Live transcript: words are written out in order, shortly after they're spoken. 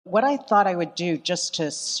what I thought I would do just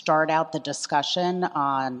to start out the discussion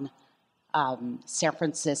on San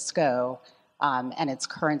Francisco and its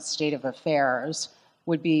current state of affairs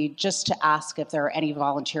would be just to ask if there are any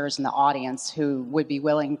volunteers in the audience who would be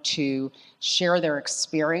willing to share their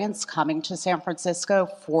experience coming to San Francisco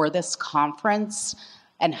for this conference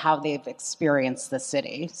and how they've experienced the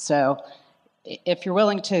city. So if you're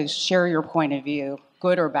willing to share your point of view,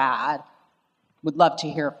 good or bad, would love to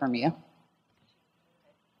hear from you.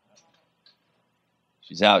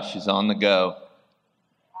 She's out. She's on the go.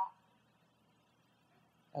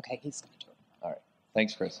 Okay, he's going to do it. All right.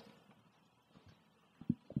 Thanks, Chris.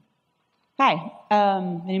 Hi,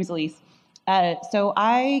 my name is Elise. So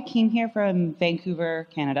I came here from Vancouver,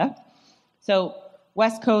 Canada. So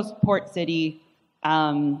West Coast, Port City.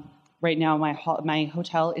 Right now, my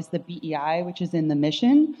hotel is the BEI, which is in the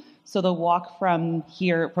Mission. So the walk from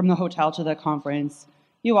here, from the hotel to the conference,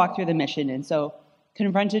 you walk through the Mission. And so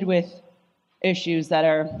confronted with issues that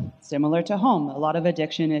are similar to home, a lot of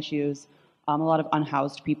addiction issues, a lot of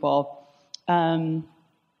unhoused people.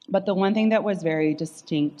 But the one thing that was very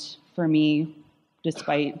distinct for me,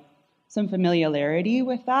 despite some familiarity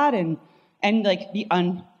with that, and like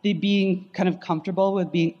the being kind of comfortable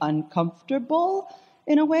with being uncomfortable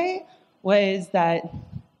in a way, was that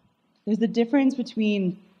there's a difference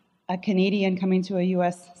between a Canadian coming to a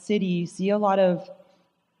U.S. city. You see a lot of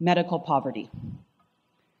medical poverty.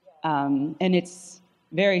 And it's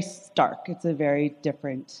very stark. It's a very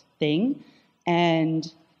different thing.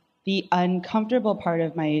 And the uncomfortable part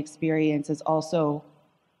of my experience is also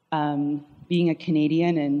being a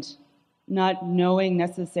Canadian and not knowing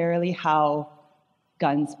necessarily how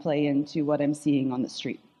guns play into what I'm seeing on the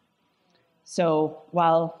street. So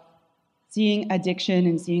while seeing addiction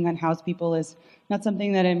and seeing unhoused people is not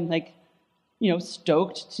something that I'm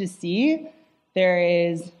stoked to see, there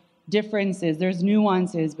is differences, there's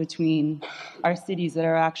nuances between our cities that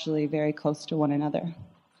are actually very close to one another.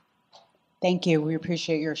 Thank you. We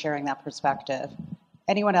appreciate your sharing that perspective.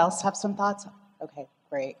 Anyone else have some thoughts? Okay,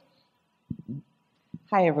 great.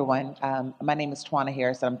 Hi, everyone. My name is Twana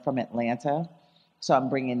Harris. I'm from Atlanta. So I'm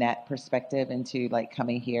bringing that perspective into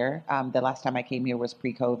coming here. The last time I came here was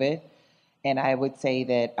pre-COVID. And I would say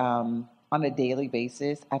that on a daily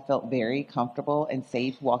basis, I felt very comfortable and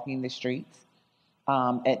safe walking the streets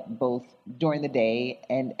at both during the day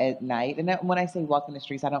and at night. And when I say walking the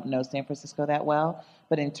streets, I don't know San Francisco that well,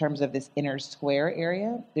 but in terms of this inner square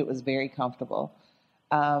area, it was very comfortable.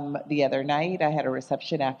 The other night, I had a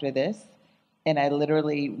reception after this, and I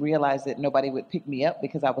literally realized that nobody would pick me up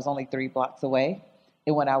because I was only 3 blocks away.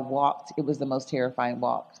 And when I walked, it was the most terrifying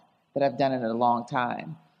walk that I've done in a long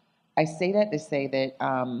time. I say that to say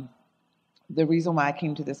that the reason why I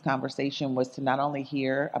came to this conversation was to not only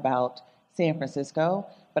hear about San Francisco,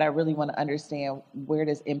 but I really want to understand, where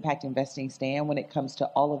does impact investing stand when it comes to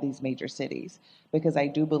all of these major cities? Because I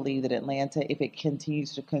do believe that Atlanta, if it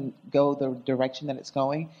continues to go the direction that it's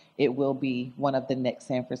going, it will be one of the next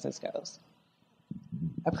San Franciscos.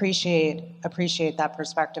 Appreciate that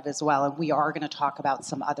perspective as well. And we are going to talk about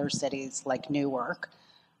some other cities like Newark.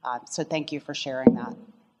 So thank you for sharing that.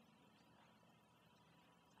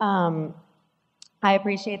 I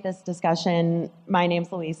appreciate this discussion. My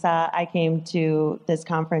name's Louisa. I came to this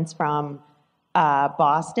conference from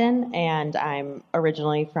Boston, and I'm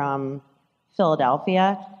originally from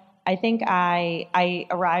Philadelphia. I think I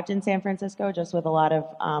arrived in San Francisco just with a lot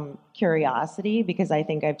of curiosity, because I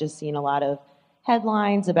think I've just seen a lot of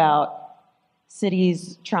headlines about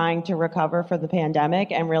cities trying to recover from the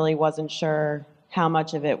pandemic, and really wasn't sure how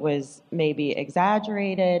much of it was maybe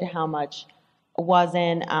exaggerated, how much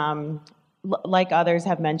wasn't. Like others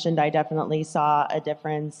have mentioned, I definitely saw a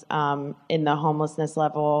difference in the homelessness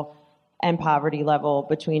level and poverty level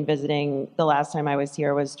between visiting. The last time I was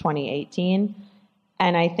here was 2018.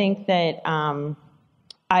 And I think that,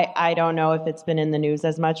 I don't know if it's been in the news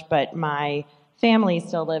as much, but my family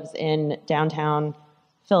still lives in downtown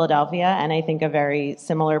Philadelphia, and I think a very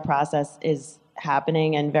similar process is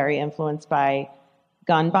happening and very influenced by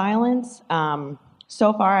gun violence.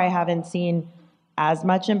 So far, I haven't seen as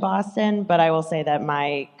much in Boston, but I will say that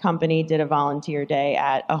my company did a volunteer day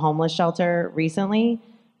at a homeless shelter recently,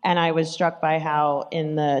 and I was struck by how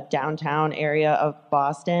in the downtown area of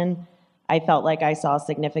Boston, I felt like I saw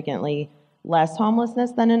significantly less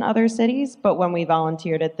homelessness than in other cities. But when we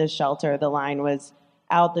volunteered at this shelter, the line was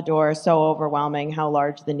out the door, so overwhelming how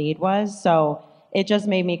large the need was. So it just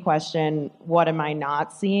made me question, what am I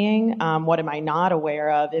not seeing? What am I not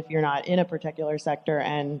aware of if you're not in a particular sector?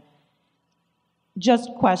 And just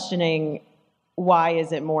questioning, why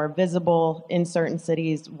is it more visible in certain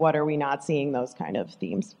cities? What are we not seeing? Those kind of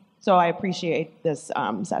themes. So I appreciate this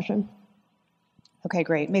session. Okay,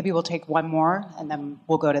 great. Maybe we'll take one more and then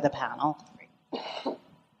we'll go to the panel.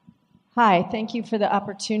 Hi, thank you for the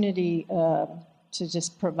opportunity to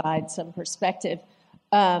just provide some perspective.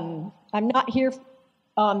 I'm not here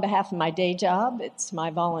on behalf of my day job. It's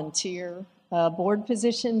my volunteer board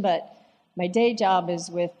position, but my day job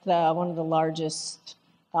is with one of the largest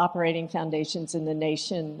operating foundations in the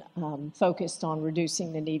nation, focused on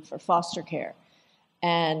reducing the need for foster care.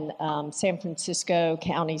 And San Francisco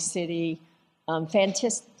County City,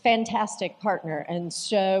 fantastic partner. And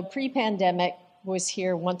so pre-pandemic, was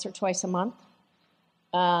here once or twice a month,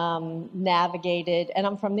 navigated, and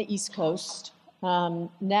I'm from the East Coast,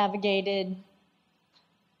 navigated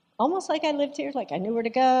almost like I lived here, like I knew where to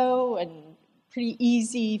go, and pretty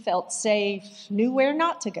easy, felt safe, knew where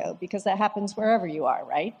not to go, because that happens wherever you are,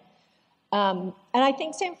 right? And I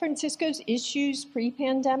think San Francisco's issues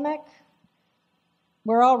pre-pandemic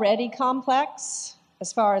were already complex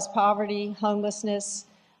as far as poverty, homelessness,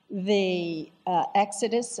 the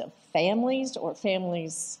exodus of families or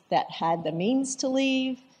families that had the means to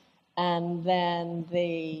leave, and then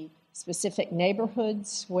the specific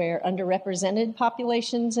neighborhoods where underrepresented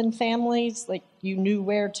populations and families, like you knew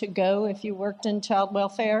where to go if you worked in child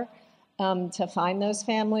welfare to find those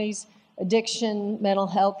families, addiction, mental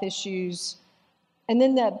health issues. And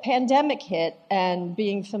then the pandemic hit, and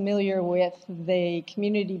being familiar with the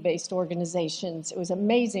community-based organizations, it was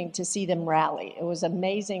amazing to see them rally. It was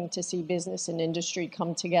amazing to see business and industry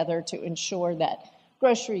come together to ensure that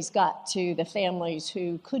groceries got to the families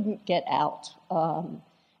who couldn't get out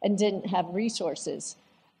and didn't have resources.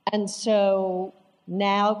 And so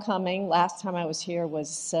now coming, last time I was here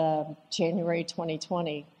was January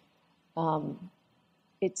 2020.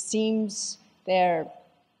 It seems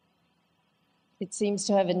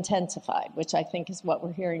to have intensified, which I think is what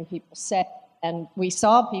we're hearing people say. And we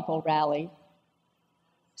saw people rally.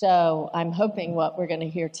 So I'm hoping what we're going to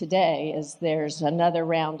hear today is there's another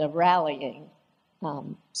round of rallying.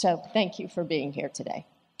 So thank you for being here today.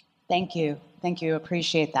 Thank you. Thank you.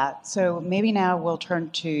 Appreciate that. So maybe now we'll turn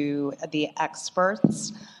to the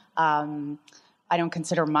experts. I don't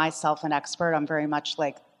consider myself an expert. I'm very much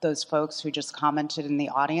like those folks who just commented in the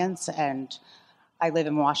audience, and I live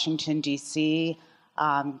in Washington, D.C.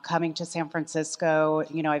 Coming to San Francisco,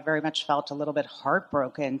 I very much felt a little bit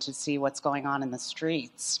heartbroken to see what's going on in the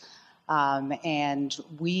streets. So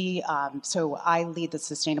I lead the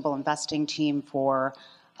sustainable investing team for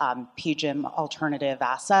PGIM Alternative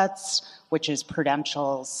Assets, which is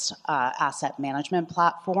Prudential's asset management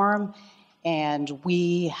platform. And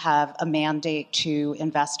we have a mandate to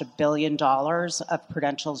invest $1 billion of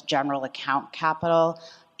Prudential's general account capital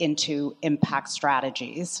into impact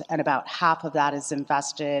strategies, and about half of that is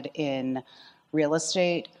invested in real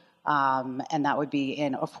estate, and that would be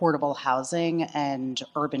in affordable housing and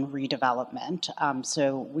urban redevelopment.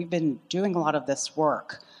 So we've been doing a lot of this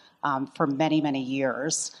work for many, many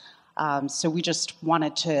years. So we just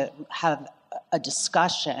wanted to have a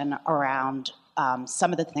discussion around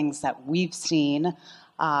some of the things that we've seen,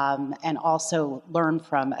 and also learn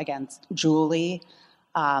from, again, Julie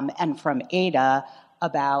and from Ada,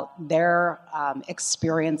 about their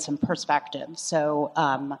experience and perspective. So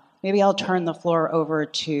maybe I'll turn the floor over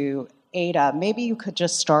to Ada. Maybe you could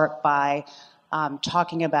just start by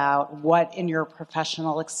talking about what in your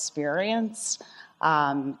professional experience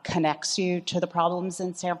connects you to the problems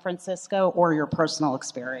in San Francisco, or your personal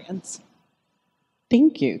experience.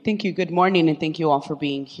 Thank you. Thank you. Good morning, and thank you all for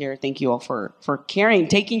being here. Thank you all for caring,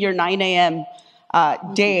 taking your 9 a.m.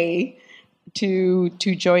 Day to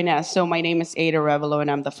join us. So my name is Ada Revelo,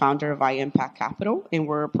 and I'm the founder of iImpact Capital, and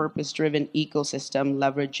we're a purpose-driven ecosystem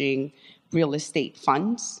leveraging real estate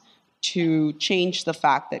funds to change the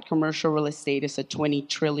fact that commercial real estate is a $20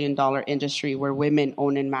 trillion industry where women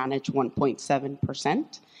own and manage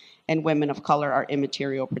 1.7%, and women of color are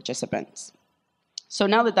immaterial participants. So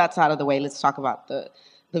now that that's out of the way, let's talk about the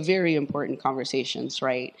very important conversations,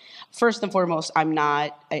 right? First and foremost, I'm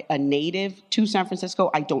not a native to San Francisco.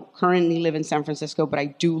 I don't currently live in San Francisco, but I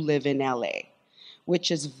do live in LA, which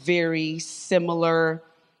is very similar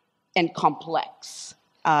and complex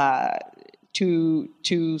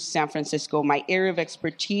to San Francisco. My area of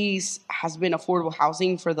expertise has been affordable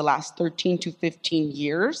housing for the last 13 to 15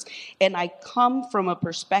 years, and I come from a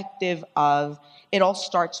perspective of it all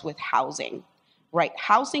starts with housing. Right,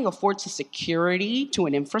 housing affords a security to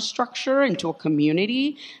an infrastructure and to a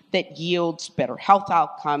community that yields better health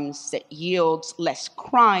outcomes, that yields less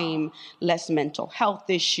crime, less mental health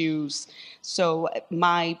issues. So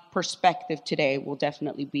my perspective today will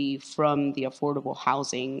definitely be from the affordable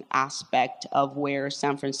housing aspect of where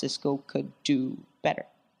San Francisco could do better.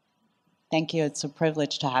 Thank you. It's a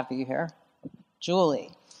privilege to have you here.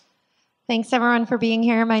 Julie. Thanks everyone for being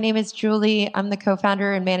here. My name is Julie. I'm the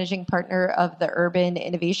co-founder and managing partner of the Urban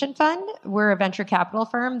Innovation Fund. We're a venture capital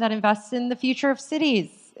firm that invests in the future of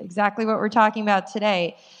cities, exactly what we're talking about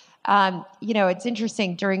today. It's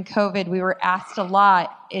interesting. During COVID, we were asked a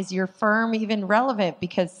lot, is your firm even relevant?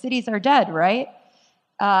 Because cities are dead, right?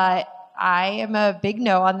 I am a big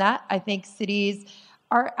no on that. I think cities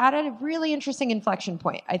are at a really interesting inflection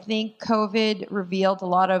point. I think COVID revealed a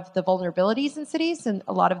lot of the vulnerabilities in cities and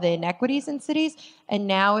a lot of the inequities in cities, and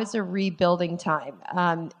now is a rebuilding time.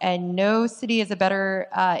 And no city is a better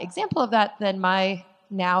example of that than my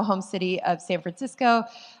now home city of San Francisco.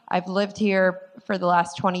 I've lived here for the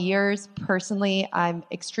last 20 years. Personally, I'm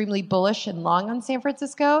extremely bullish and long on San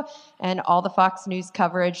Francisco, and all the Fox News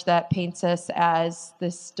coverage that paints us as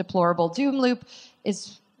this deplorable doom loop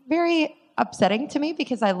is very upsetting to me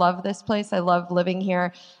because I love this place. I love living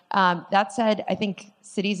here. That said, I think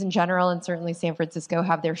cities in general, and certainly San Francisco,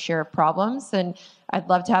 have their share of problems. And I'd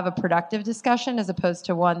love to have a productive discussion as opposed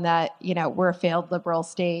to one that, we're a failed liberal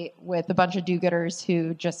state with a bunch of do-gooders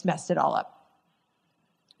who just messed it all up.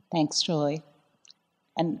 Thanks, Julie.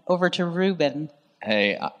 And over to Ruben.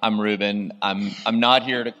 Hey, I'm Ruben. I'm not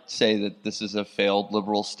here to say that this is a failed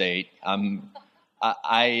liberal state.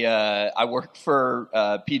 I work for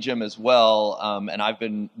PGIM as well, and I've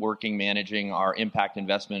been managing our impact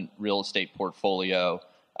investment real estate portfolio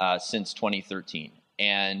since 2013.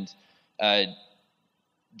 And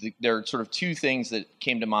there are sort of two things that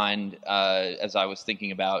came to mind as I was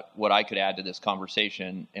thinking about what I could add to this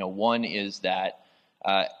conversation. One is that,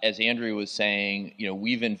 as Andrea was saying,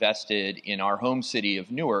 we've invested in our home city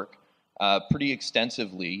of Newark pretty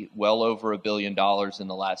extensively, well over $1 billion in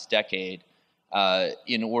the last decade,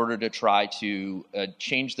 in order to try to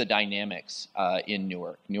change the dynamics in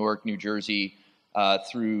Newark, New Jersey,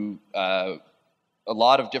 through a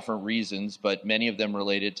lot of different reasons, but many of them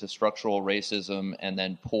related to structural racism and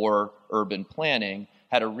then poor urban planning,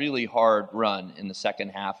 had a really hard run in the second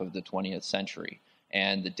half of the 20th century.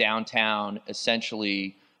 And the downtown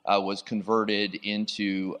essentially was converted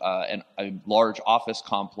into a large office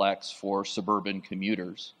complex for suburban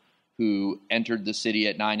commuters who entered the city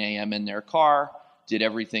at 9 a.m. in their car, did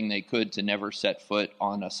everything they could to never set foot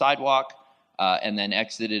on a sidewalk, and then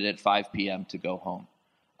exited at 5 p.m. to go home.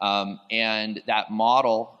 And that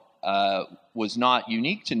model was not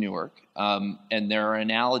unique to Newark, and there are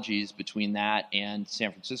analogies between that and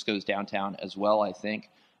San Francisco's downtown as well, I think,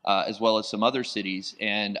 as well as some other cities.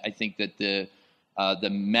 And I think that the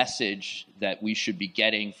message that we should be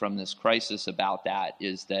getting from this crisis about that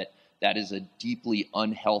is that that is a deeply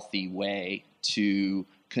unhealthy way to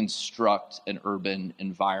construct an urban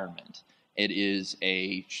environment. It is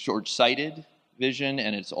a short-sighted vision,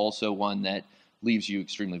 and it's also one that leaves you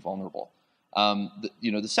extremely vulnerable.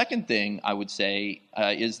 The second thing I would say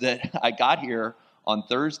is that I got here on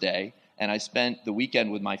Thursday, and I spent the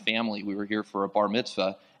weekend with my family. We were here for a bar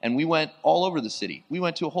mitzvah, and we went all over the city. We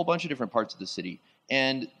went to a whole bunch of different parts of the city.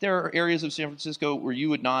 And there are areas of San Francisco where you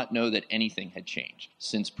would not know that anything had changed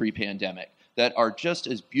since pre-pandemic, that are just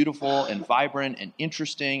as beautiful and vibrant and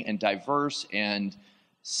interesting and diverse and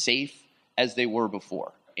safe as they were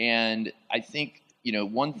before. And I think,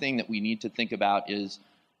 one thing that we need to think about is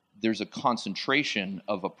there's a concentration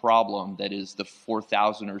of a problem that is the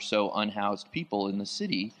 4,000 or so unhoused people in the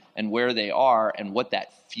city and where they are and what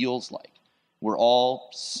that feels like. We're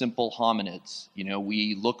all simple hominids.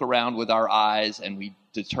 We look around with our eyes and we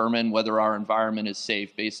determine whether our environment is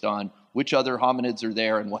safe based on which other hominids are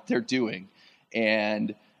there and what they're doing.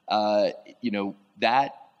 And,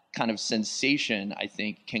 that kind of sensation, I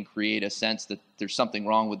think, can create a sense that there's something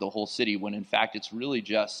wrong with the whole city when in fact it's really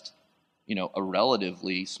just, a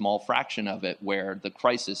relatively small fraction of it where the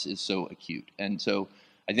crisis is so acute. And so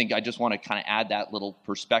I think I just want to kind of add that little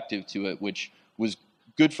perspective to it, which was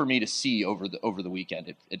good for me to see over the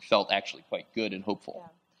weekend. It felt actually quite good and hopeful. Yeah.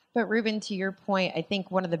 But Ruben, to your point, I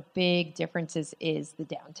think one of the big differences is the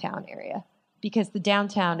downtown area, because the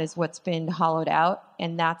downtown is what's been hollowed out,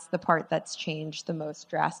 and that's the part that's changed the most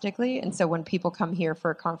drastically. And so when people come here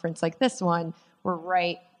for a conference like this one, we're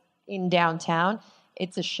right in downtown.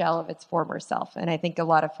 It's a shell of its former self. And I think a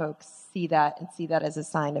lot of folks see that as a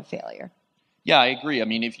sign of failure. Yeah, I agree. I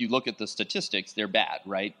mean, if you look at the statistics, they're bad,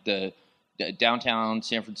 right? The downtown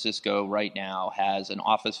San Francisco right now has an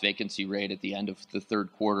office vacancy rate at the end of the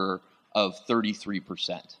third quarter of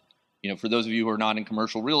 33%. For those of you who are not in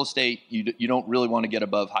commercial real estate, you don't really want to get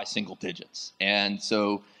above high single digits. And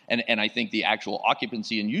so, and I think the actual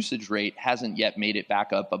occupancy and usage rate hasn't yet made it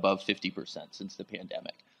back up above 50% since the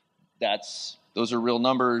pandemic. Those are real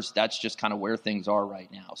numbers. That's just kind of where things are right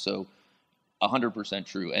now. So, 100%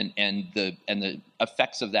 true, and the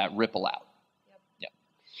effects of that ripple out.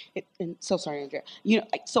 And so sorry, Andrea.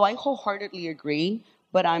 So I wholeheartedly agree.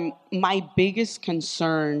 But my biggest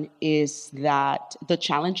concern is that the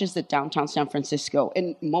challenges that downtown San Francisco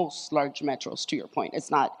and most large metros, to your point,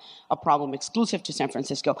 it's not a problem exclusive to San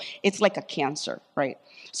Francisco. It's like a cancer, right?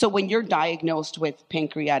 So when you're diagnosed with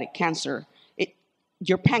pancreatic cancer,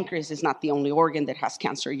 your pancreas is not the only organ that has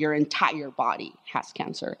cancer. Your entire body has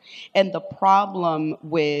cancer. And the problem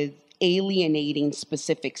with alienating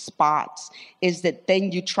specific spots is that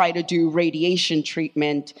then you try to do radiation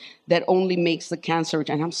treatment that only makes the cancer,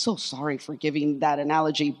 and I'm so sorry for giving that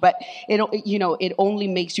analogy, but it only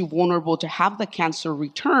makes you vulnerable to have the cancer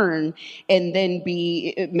return and then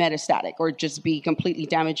be metastatic or just be completely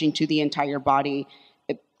damaging to the entire body,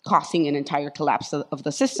 causing an entire collapse of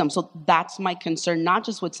the system. So that's my concern, not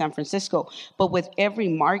just with San Francisco, but with every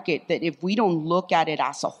market, that if we don't look at it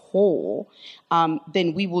as a whole,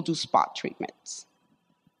 then we will do spot treatments.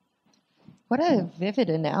 What a vivid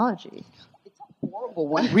analogy. It's a horrible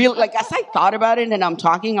one. Real, like, as I thought about it and I'm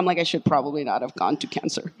talking, I'm like, I should probably not have gone to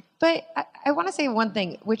cancer. But I want to say one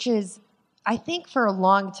thing, which is, I think for a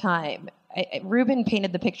long time, Ruben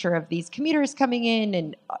painted the picture of these commuters coming in,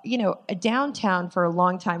 and a downtown for a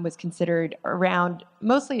long time was considered around,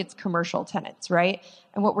 mostly it's commercial tenants, right?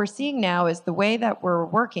 And what we're seeing now is the way that we're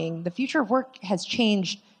working, the future of work has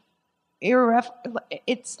changed.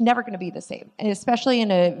 It's never going to be the same, and especially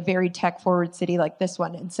in a very tech-forward city like this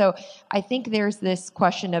one. And so I think there's this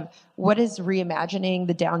question of, what does reimagining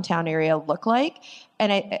the downtown area look like?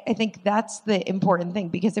 And I think that's the important thing,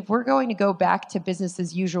 because if we're going to go back to business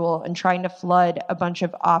as usual and trying to flood a bunch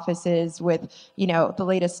of offices with, the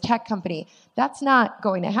latest tech company, that's not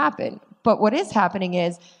going to happen. But what is happening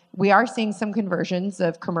is, we are seeing some conversions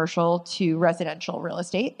of commercial to residential real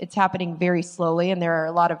estate. It's happening very slowly, and there are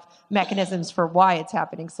a lot of mechanisms for why it's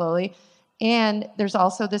happening slowly. And there's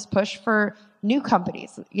also this push for new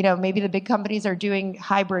companies. Maybe the big companies are doing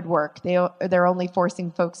hybrid work. They're only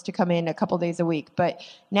forcing folks to come in a couple days a week. But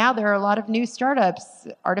now there are a lot of new startups.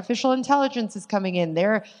 Artificial intelligence is coming in.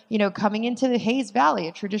 They're, coming into the Hayes Valley,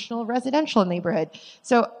 a traditional residential neighborhood.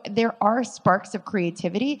 So there are sparks of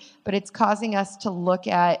creativity, but it's causing us to look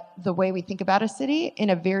at the way we think about a city in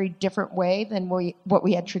a very different way than what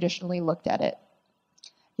we had traditionally looked at it.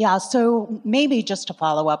 Yeah, so maybe just to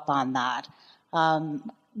follow up on that,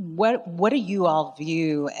 what do you all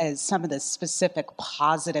view as some of the specific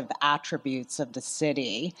positive attributes of the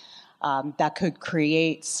city that could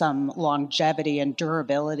create some longevity and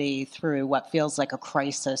durability through what feels like a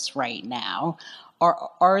crisis right now?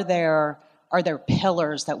 Are there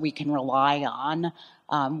pillars that we can rely on,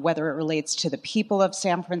 whether it relates to the people of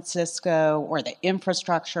San Francisco or the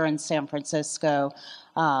infrastructure in San Francisco,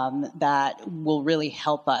 that will really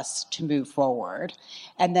help us to move forward?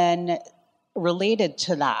 And then related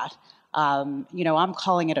to that, I'm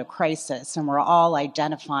calling it a crisis, and we're all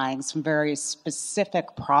identifying some very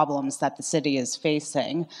specific problems that the city is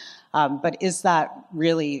facing. But is that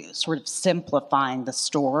really sort of simplifying the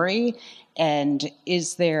story? And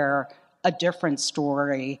is there a different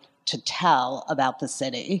story to tell about the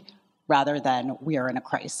city rather than we are in a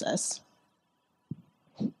crisis?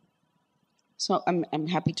 So I'm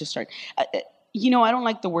happy to start. I don't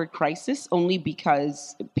like the word crisis, only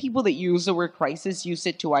because people that use the word crisis use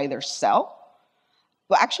it to either sell,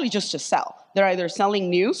 well, actually just to sell. They're either selling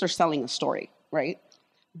news or selling a story, right?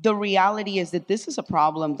 The reality is that this is a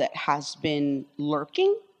problem that has been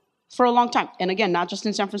lurking for a long time. And again, not just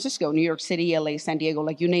in San Francisco, New York City, LA, San Diego,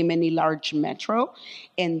 like you name any large metro,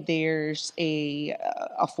 and there's a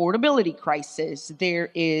affordability crisis. There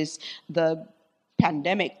is the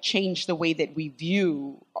pandemic changed the way that we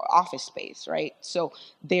view office space, right? So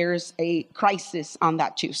there's a crisis on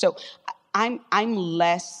that too. So I'm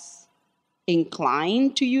less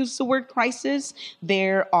inclined to use the word crisis.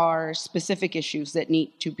 There are specific issues that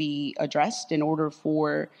need to be addressed in order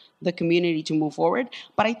for the community to move forward.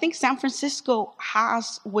 But I think San Francisco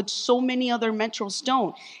has, what so many other metros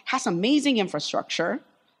don't, has amazing infrastructure,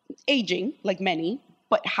 aging like many,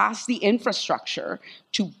 but has the infrastructure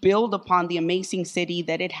to build upon the amazing city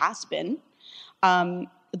that it has been.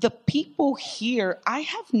 The people here, I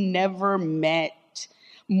have never met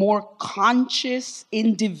more conscious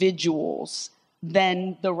individuals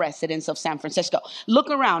than the residents of San Francisco. Look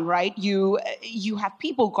around, right? You have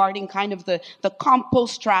people guarding kind of the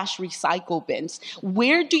compost, trash, recycle bins.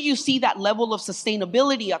 Where do you see that level of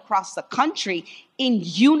sustainability across the country in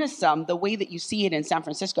unison the way that you see it in San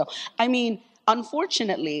Francisco? I mean,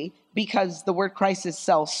 unfortunately, because the word crisis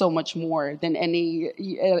sells so much more than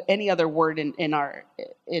any other word in our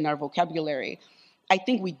vocabulary, I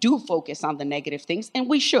think we do focus on the negative things, and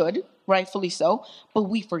we should, rightfully so, but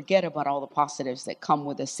we forget about all the positives that come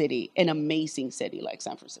with a city, an amazing city like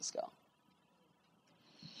San Francisco.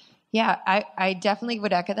 Yeah, I definitely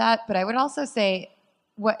would echo that. But I would also say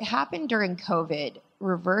what happened during COVID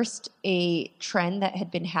reversed a trend that had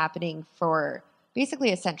been happening for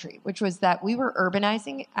basically a century, which was that we were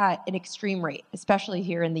urbanizing at an extreme rate, especially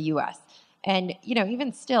here in the US. And,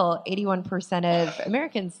 even still, 81% of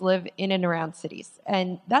Americans live in and around cities.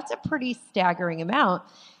 And that's a pretty staggering amount.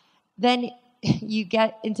 Then you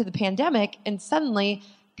get into the pandemic and suddenly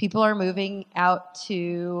people are moving out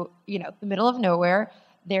to, the middle of nowhere.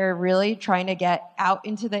 They're really trying to get out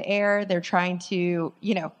into the air. They're trying to,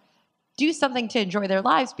 do something to enjoy their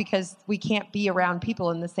lives because we can't be around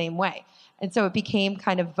people in the same way. And so it became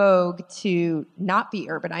kind of vogue to not be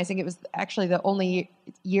urbanizing. It was actually the only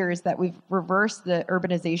years that we've reversed the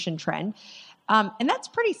urbanization trend. And that's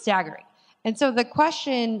pretty staggering. And so the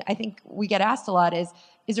question I think we get asked a lot is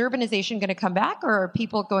urbanization going to come back, or are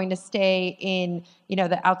people going to stay in,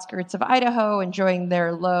 the outskirts of Idaho, enjoying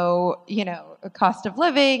their low, cost of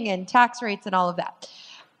living and tax rates and all of that?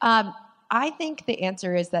 I think the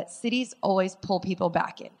answer is that cities always pull people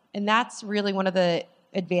back in. And that's really one of the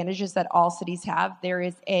advantages that all cities have. There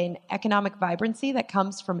is an economic vibrancy that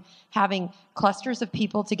comes from having clusters of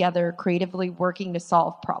people together creatively working to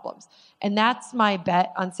solve problems. And that's my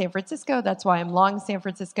bet on San Francisco. That's why I'm long San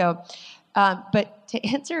Francisco. But to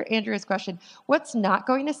answer Andrea's question, what's not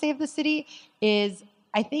going to save the city is,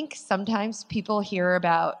 I think sometimes people hear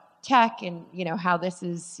about tech and, how this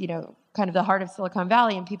is, kind of the heart of Silicon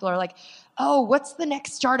Valley, and people are like, oh, what's the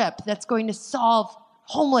next startup that's going to solve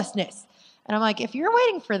homelessness? And I'm like, if you're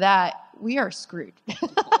waiting for that, we are screwed. And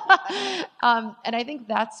I think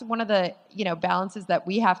that's one of the, balances that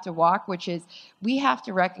we have to walk, which is we have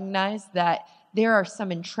to recognize that there are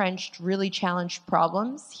some entrenched, really challenged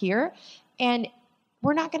problems here. And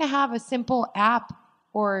we're not going to have a simple app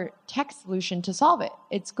or tech solution to solve it.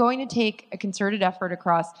 It's going to take a concerted effort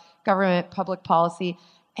across government, public policy,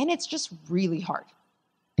 and it's just really hard,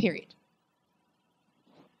 period.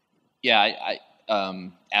 Yeah, I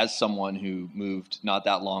as someone who moved not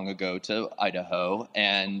that long ago to Idaho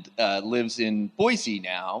and lives in Boise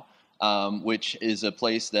now, which is a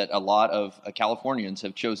place that a lot of Californians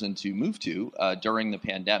have chosen to move to during the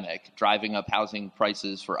pandemic, driving up housing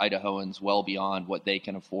prices for Idahoans well beyond what they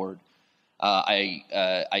can afford. I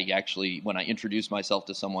actually, when I introduce myself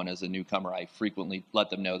to someone as a newcomer, I frequently let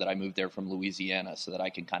them know that I moved there from Louisiana so that I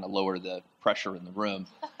can kind of lower the pressure in the room.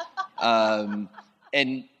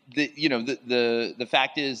 And the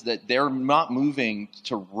fact is that they're not moving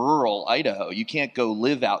to rural Idaho. You can't go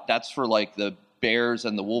live out. That's for like the bears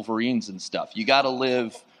and the wolverines and stuff. You got to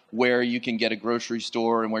live where you can get a grocery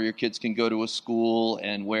store and where your kids can go to a school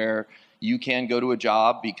and where you can go to a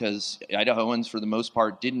job, because Idahoans, for the most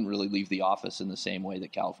part, didn't really leave the office in the same way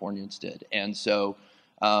that Californians did. And so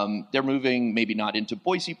they're moving maybe not into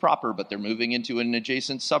Boise proper, but they're moving into an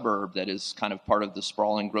adjacent suburb that is kind of part of the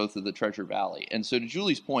sprawling growth of the Treasure Valley. And so to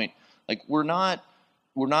Julie's point, like we're not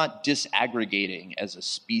disaggregating as a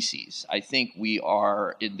species. I think we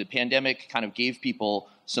are, in the pandemic, kind of gave people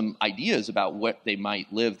some ideas about what they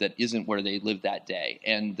might live that isn't where they lived that day.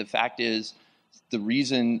 And the fact is, the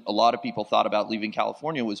reason a lot of people thought about leaving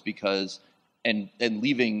California was because, and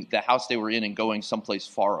leaving the house they were in and going someplace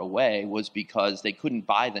far away, was because they couldn't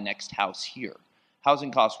buy the next house here.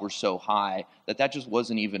 Housing costs were so high that just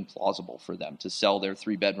wasn't even plausible for them to sell their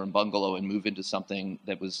 3-bedroom bungalow and move into something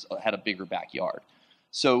that had a bigger backyard.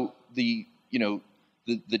 So the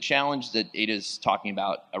challenge that Ada's talking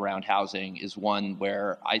about around housing is one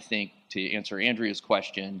where I think, to answer Andrea's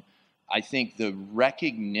question, I think the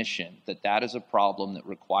recognition that is a problem that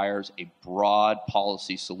requires a broad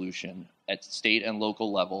policy solution at state and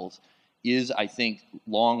local levels is, I think,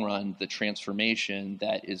 long run, the transformation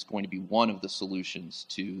that is going to be one of the solutions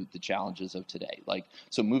to the challenges of today.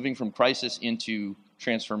 So moving from crisis into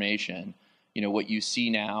transformation, what you see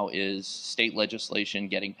now is state legislation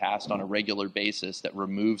getting passed on a regular basis that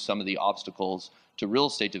removes some of the obstacles to real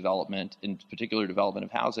estate development, in particular development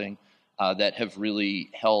of housing, that have really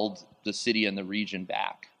held the city and the region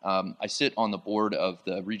back. I sit on the board of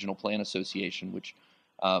the Regional Plan Association, which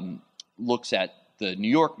looks at the New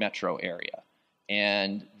York metro area.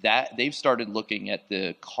 And that they've started looking at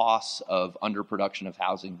the costs of underproduction of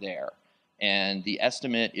housing there. And the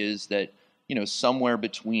estimate is that somewhere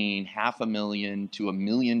between 500,000 to 1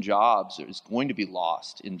 million jobs is going to be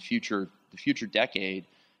lost in the future decade,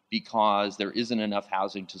 because there isn't enough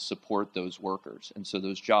housing to support those workers. And so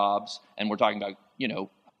those jobs, and we're talking about,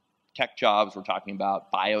 tech jobs, we're talking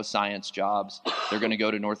about bioscience jobs. They're going to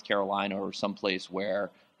go to North Carolina or someplace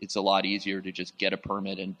where it's a lot easier to just get a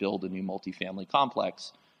permit and build a new multifamily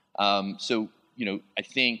complex. So, I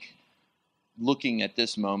think looking at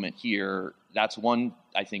this moment here, that's one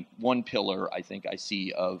pillar I think I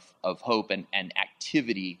see of hope and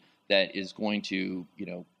activity that is going to,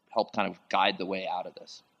 help kind of guide the way out of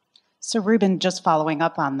this. So Ruben, just following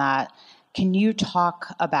up on that, can you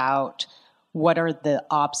talk about what are the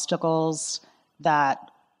obstacles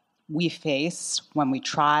that we face when we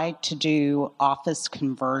try to do office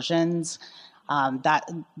conversions?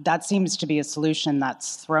 That seems to be a solution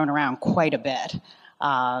that's thrown around quite a bit.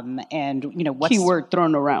 What's keyword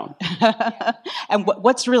thrown around. And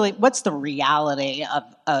what's the reality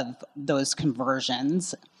of those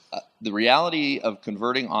conversions? The reality of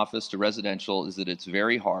converting office to residential is that it's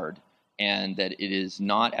very hard and that it is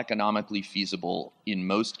not economically feasible in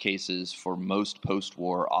most cases for most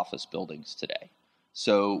post-war office buildings today.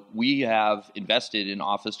 So we have invested in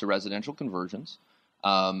office to residential conversions,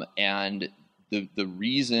 and the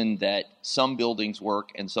reason that some buildings work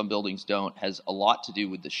and some buildings don't has a lot to do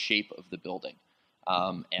with the shape of the building.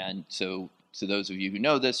 And so to those of you who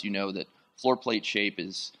know this, you know that floor plate shape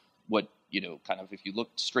is what, kind of if you look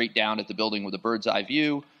straight down at the building with a bird's eye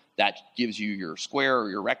view, that gives you your square or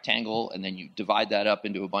your rectangle, and then you divide that up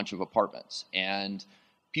into a bunch of apartments. And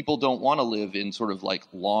people don't want to live in sort of like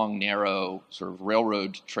long, narrow, sort of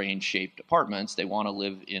railroad train shaped apartments. They want to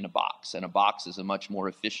live in a box, and a box is a much more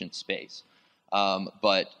efficient space.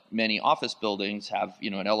 But many office buildings have,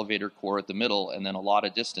 an elevator core at the middle and then a lot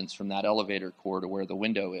of distance from that elevator core to where the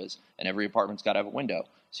window is, and every apartment's got to have a window.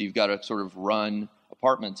 So you've got to sort of run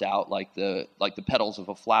apartments out like the petals of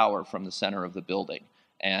a flower from the center of the building.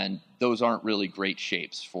 And those aren't really great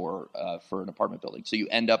shapes for an apartment building. So you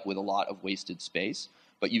end up with a lot of wasted space,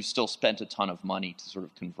 but you've still spent a ton of money to sort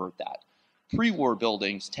of convert that. Pre-war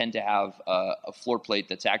buildings tend to have a floor plate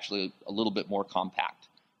that's actually a little bit more compact.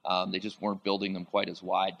 They just weren't building them quite as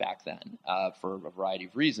wide back then for a variety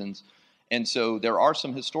of reasons. And so there are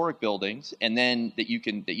some historic buildings, and then that you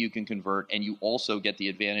can convert, and you also get the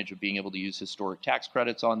advantage of being able to use historic tax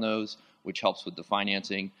credits on those, which helps with the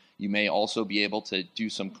financing. You may also be able to do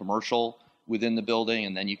some commercial within the building,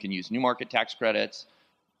 and then you can use new market tax credits,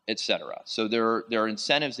 et cetera. So there are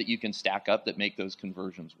incentives that you can stack up that make those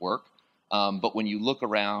conversions work. But when you look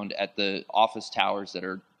around at the office towers that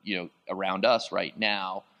are around us right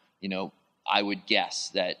now, I would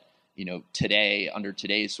guess that today, under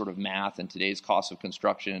today's sort of math and today's cost of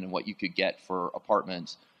construction and what you could get for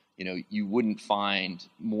apartments, you wouldn't find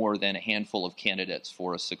more than a handful of candidates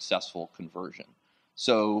for a successful conversion.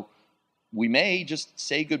 So we may just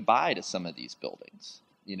say goodbye to some of these buildings.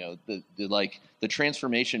 The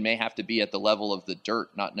transformation may have to be at the level of the dirt,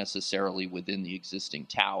 not necessarily within the existing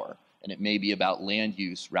tower. And it may be about land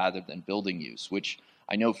use rather than building use, which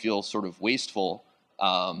I know feels sort of wasteful,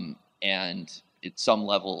 and at some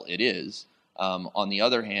level it is. On the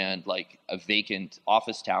other hand, like a vacant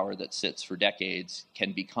office tower that sits for decades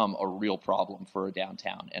can become a real problem for a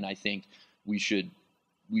downtown. And I think we should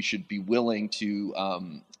be willing to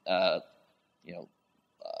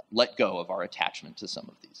let go of our attachment to some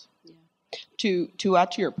of these. Yeah. To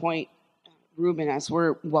add to your point, Ruben,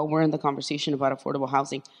 while we're in the conversation about affordable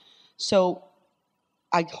housing, so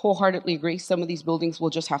I wholeheartedly agree. Some of these buildings will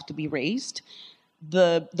just have to be raised.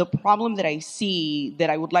 The problem that I see that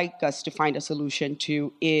I would like us to find a solution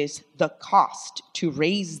to is the cost to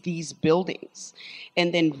raise these buildings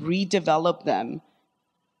and then redevelop them.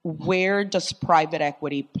 Where does private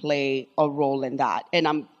equity play a role in that? And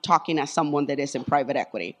I'm talking as someone that is in private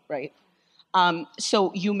equity, right?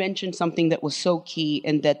 So you mentioned something that was so key,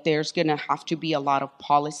 and that there's going to have to be a lot of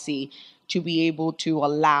policy to be able to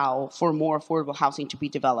allow for more affordable housing to be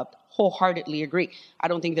developed. Wholeheartedly agree. I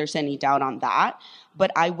don't think there's any doubt on that.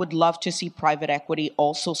 But I would love to see private equity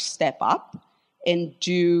also step up and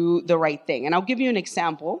do the right thing. And I'll give you an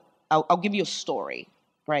example. I'll give you a story,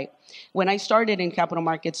 right? When I started in capital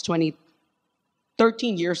markets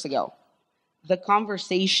 13 years ago, the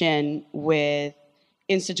conversation with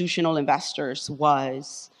institutional investors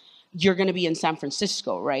was, you're going to be in San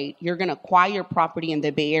Francisco, right? You're going to acquire property in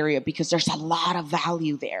the Bay Area because there's a lot of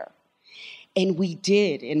value there. And we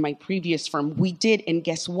did in my previous firm, we did. And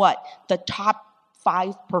guess what? The top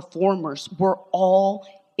 5 performers were all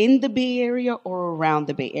in the Bay Area or around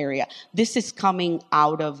the Bay Area. This is coming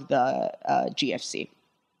out of the GFC.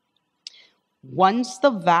 Once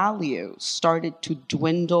the value started to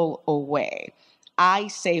dwindle away, I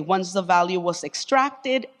say once the value was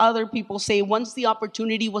extracted, other people say once the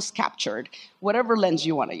opportunity was captured, whatever lens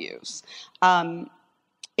you want to use.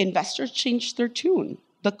 Investors changed their tune.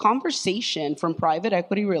 the conversation from private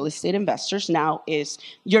equity real estate investors now is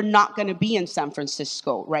you're not going to be in San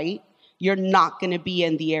Francisco, right? You're not going to be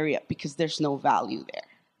in the area because there's no value there.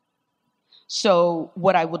 So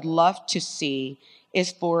what I would love to see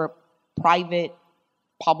is for private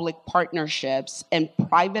public partnerships and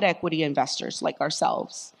private equity investors like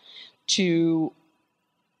ourselves to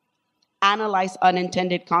analyze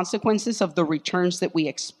unintended consequences of the returns that we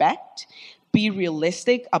expect, be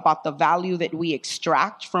realistic about the value that we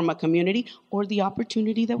extract from a community or the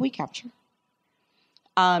opportunity that we capture.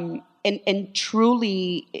 And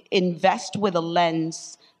truly invest with a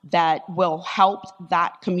lens that will help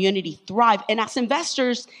that community thrive. And as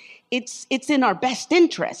investors, it's in our best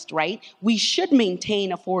interest, right? We should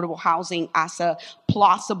maintain affordable housing as a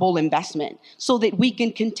plausible investment so that we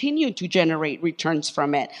can continue to generate returns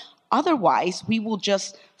from it. Otherwise, we will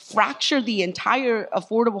just fracture the entire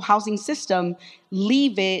affordable housing system,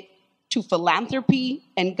 leave it to philanthropy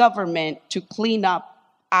and government to clean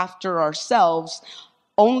up after ourselves,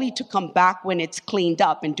 only to come back when it's cleaned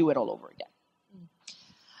up and do it all over again.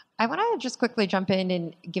 I want to just quickly jump in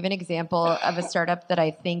and give an example of a startup that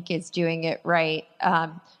I think is doing it right.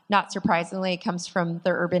 Not surprisingly, it comes from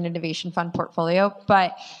the Urban Innovation Fund portfolio,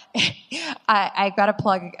 but I got to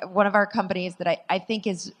plug one of our companies that I think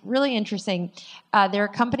is really interesting. They're a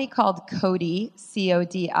company called Codi,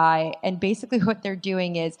 C-O-D-I, and basically what they're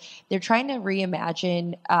doing is they're trying to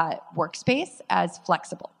reimagine workspace as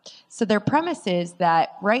flexible. So their premise is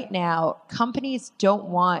that right now, companies don't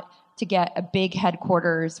want to get a big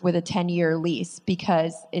headquarters with a 10-year lease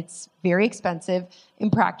because it's very expensive,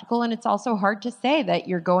 impractical, and it's also hard to say that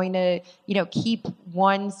you're going to, keep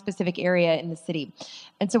one specific area in the city.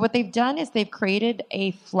 And so what they've done is they've created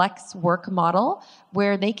a flex work model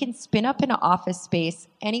where they can spin up an office space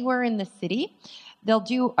anywhere in the city. They'll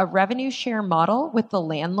do a revenue share model with the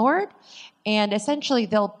landlord, and essentially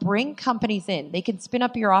they'll bring companies in. They can spin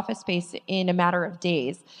up your office space in a matter of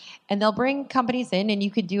days. And they'll bring companies in, and you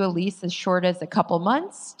could do a lease as short as a couple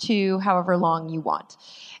months to however long you want.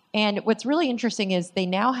 And what's really interesting is they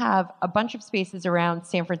now have a bunch of spaces around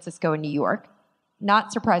San Francisco and New York.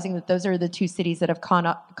 Not surprising that those are the two cities that have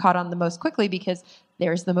caught on the most quickly because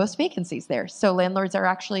there's the most vacancies there. So landlords are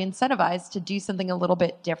actually incentivized to do something a little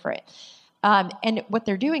bit different. And what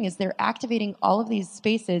they're doing is they're activating all of these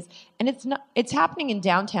spaces, and it's happening in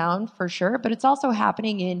downtown for sure, but it's also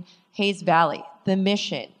happening in Hayes Valley, the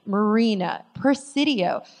Mission, Marina,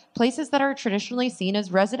 Presidio, places that are traditionally seen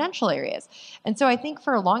as residential areas. And so I think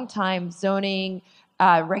for a long time, zoning,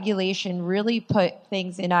 regulation really put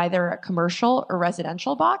things in either a commercial or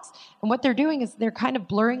residential box. And what they're doing is they're kind of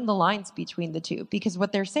blurring the lines between the two, because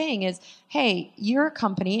what they're saying is, hey, you're a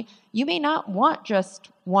company, you may not want just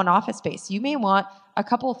one office space. You may want a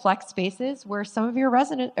couple of flex spaces where some of your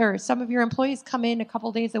employees come in a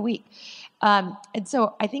couple days a week. And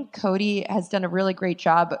so I think Codi has done a really great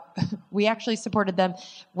job. We actually supported them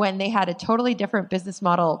when they had a totally different business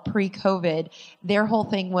model pre-COVID. Their whole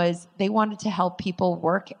thing was they wanted to help people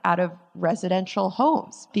work out of residential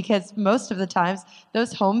homes because most of the times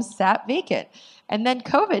those homes sat vacant. And then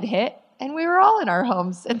COVID hit, and we were all in our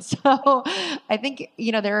homes. And so I think,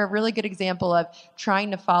 they're a really good example of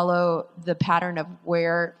trying to follow the pattern of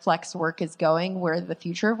where flex work is going, where the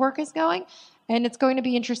future of work is going. And it's going to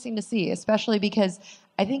be interesting to see, especially because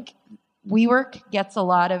I think WeWork gets a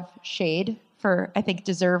lot of shade for, I think,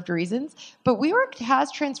 deserved reasons. But WeWork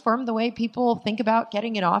has transformed the way people think about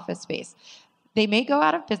getting an office space. They may go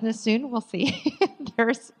out of business soon. We'll see.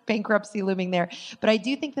 There's bankruptcy looming there. But I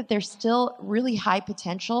do think that there's still really high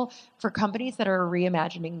potential for companies that are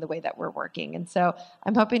reimagining the way that we're working. And so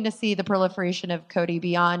I'm hoping to see the proliferation of Codi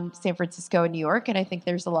beyond San Francisco and New York. And I think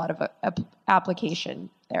there's a lot of application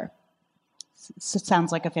there. So it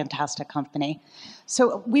sounds like a fantastic company.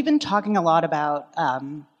 So we've been talking a lot about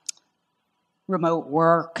remote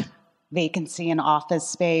work, vacancy in office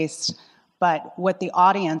space. But what the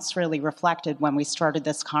audience really reflected when we started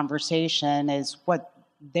this conversation is what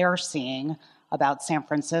they're seeing about San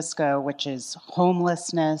Francisco, which is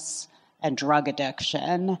homelessness and drug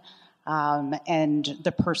addiction, and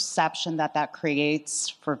the perception that creates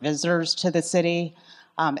for visitors to the city,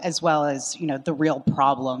 as well as the real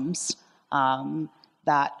problems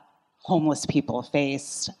that homeless people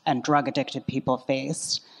face and drug addicted people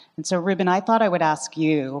face. And so, Ruben, I thought I would ask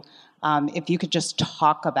you if you could just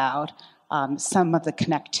talk about some of the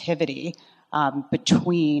connectivity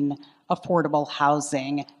between affordable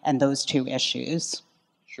housing and those two issues.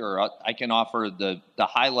 Sure. I can offer the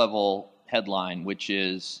high-level headline, which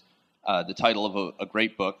is the title of a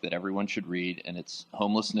great book that everyone should read, and it's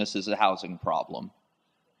Homelessness is a Housing Problem.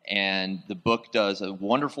 And the book does a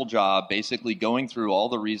wonderful job basically going through all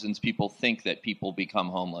the reasons people think that people become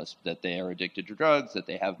homeless, that they are addicted to drugs, that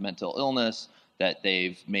they have mental illness, that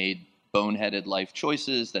they've made boneheaded life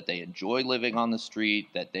choices, that they enjoy living on the street,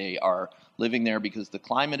 that they are living there because the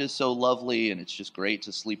climate is so lovely and it's just great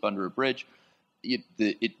to sleep under a bridge.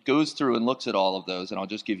 It goes through and looks at all of those, and I'll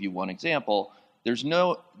just give you one example. There's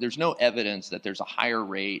no evidence that there's a higher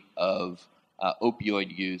rate of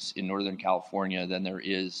opioid use in Northern California than there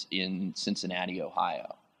is in Cincinnati,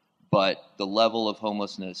 Ohio. But the level of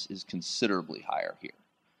homelessness is considerably higher here.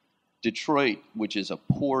 Detroit, which is a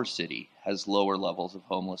poor city, has lower levels of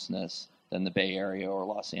homelessness than the Bay Area or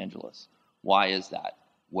Los Angeles. Why is that?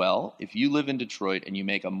 Well, if you live in Detroit and you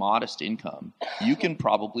make a modest income, you can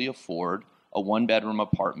probably afford a one-bedroom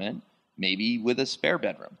apartment, maybe with a spare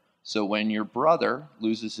bedroom. So when your brother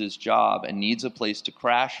loses his job and needs a place to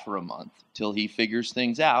crash for a month till he figures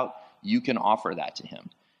things out, you can offer that to him.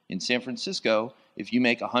 In San Francisco, if you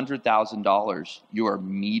make $100,000, you are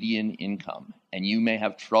median income, and you may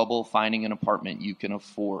have trouble finding an apartment you can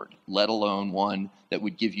afford, let alone one that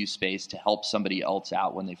would give you space to help somebody else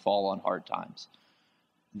out when they fall on hard times.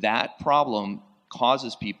 That problem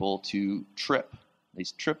causes people to trip. They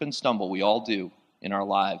trip and stumble. We all do in our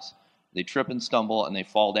lives. They trip and stumble and they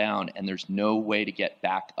fall down, and there's no way to get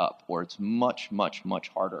back up, or it's much, much, much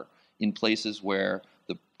harder in places where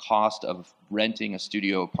the cost of renting a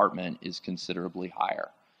studio apartment is considerably higher.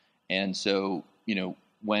 And so,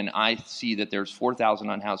 when I see that there's 4,000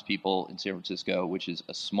 unhoused people in San Francisco, which is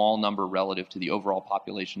a small number relative to the overall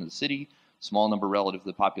population of the city, small number relative to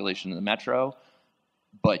the population of the metro,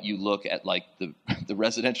 but you look at like the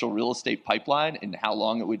residential real estate pipeline and how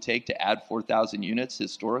long it would take to add 4,000 units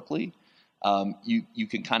historically, you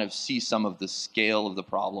can kind of see some of the scale of the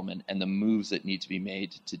problem and the moves that need to be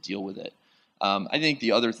made to deal with it. I think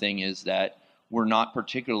the other thing is that we're not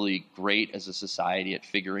particularly great as a society at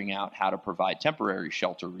figuring out how to provide temporary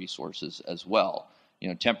shelter resources as well.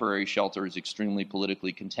 Temporary shelter is extremely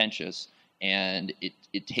politically contentious, and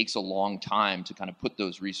it takes a long time to kind of put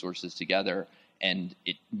those resources together. And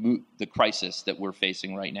the crisis that we're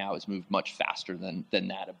facing right now has moved much faster than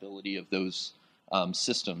that ability of those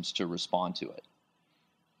systems to respond to it.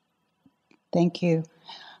 Thank you.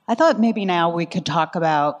 I thought maybe now we could talk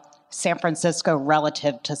about San Francisco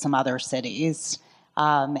relative to some other cities.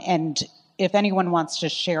 And if anyone wants to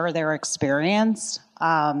share their experience,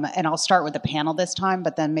 and I'll start with the panel this time,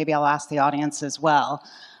 but then maybe I'll ask the audience as well.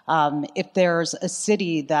 If there's a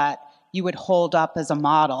city that you would hold up as a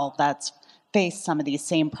model that's faced some of these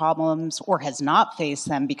same problems or has not faced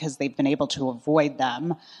them because they've been able to avoid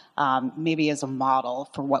them, maybe as a model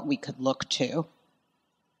for what we could look to.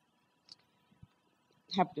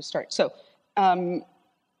 Happy to start. So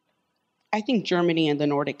I think Germany and the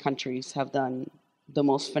Nordic countries have done the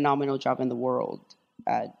most phenomenal job in the world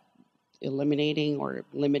at eliminating or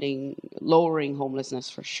lowering homelessness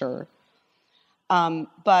for sure.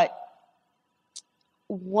 But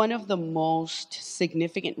one of the most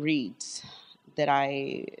significant reads that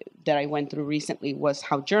I went through recently was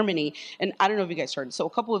how Germany, and I don't know if you guys heard, so a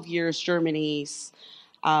couple of years, Germany's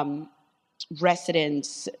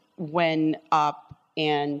residents went up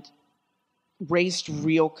and raised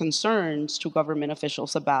real concerns to government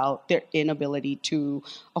officials about their inability to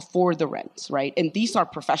afford the rents, right? And these are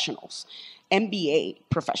professionals, MBA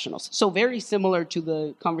professionals. So very similar to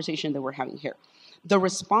the conversation that we're having here. The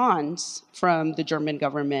response from the German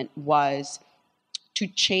government was to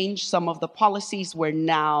change some of the policies where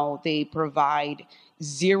now they provide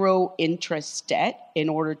zero interest debt in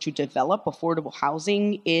order to develop affordable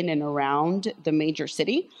housing in and around the major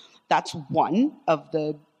city. That's one of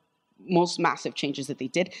the most massive changes that they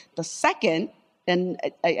did. The second, and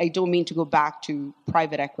I don't mean to go back to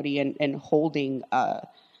private equity and holding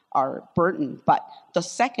our burden, but the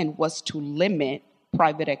second was to limit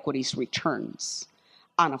private equity's returns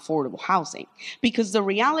on affordable housing. Because the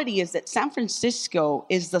reality is that San Francisco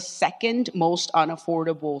is the second most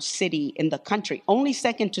unaffordable city in the country, only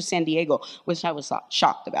second to San Diego, which I was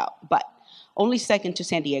shocked about, but only second to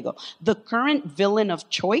San Diego. The current villain of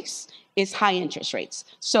choice is high interest rates.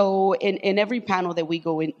 So in every panel that we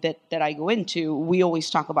go in, that I go into, we always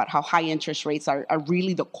talk about how high interest rates are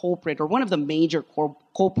really the culprit, or one of the major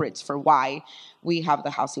culprits for why we have the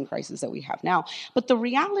housing crisis that we have now. But the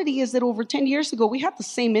reality is that over 10 years ago, we had the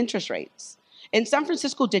same interest rates. And San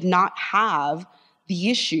Francisco did not have the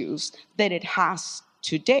issues that it has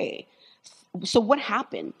today. So what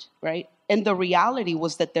happened, right? And the reality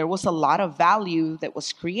was that there was a lot of value that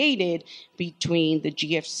was created between the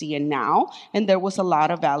GFC and now, and there was a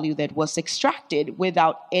lot of value that was extracted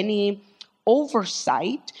without any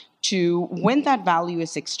oversight to when that value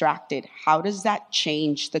is extracted, how does that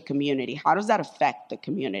change the community? How does that affect the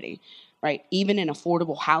community, right? Even in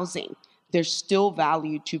affordable housing, there's still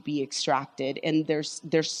value to be extracted, and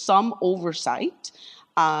there's some oversight.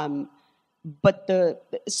 But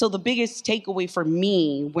the biggest takeaway for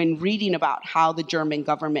me when reading about how the German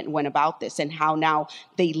government went about this and how now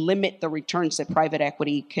they limit the returns that private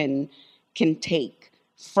equity can take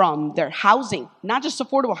from their housing, not just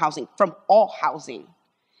affordable housing, from all housing,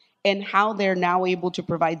 and how they're now able to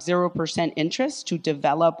provide 0% interest to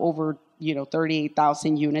develop over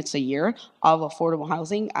 38,000 units a year of affordable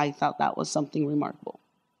housing, I thought that was something remarkable.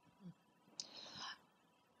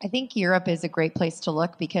 I think Europe is a great place to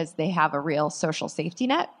look because they have a real social safety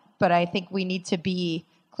net. But I think we need to be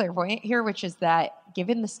clairvoyant here, which is that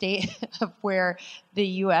given the state of where the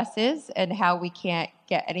U.S. is and how we can't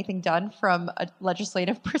get anything done from a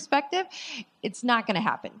legislative perspective, it's not going to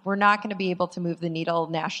happen. We're not going to be able to move the needle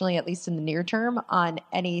nationally, at least in the near term, on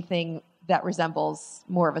anything that resembles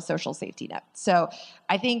more of a social safety net. So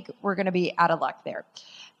I think we're going to be out of luck there.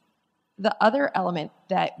 The other element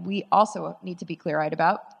that we also need to be clear-eyed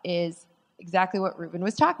about is exactly what Ruben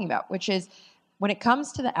was talking about, which is when it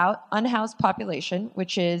comes to the unhoused population,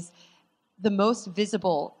 which is the most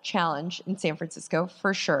visible challenge in San Francisco,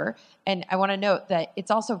 for sure. And I want to note that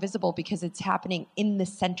it's also visible because it's happening in the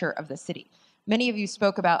center of the city. Many of you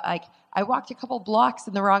spoke about, like, I walked a couple blocks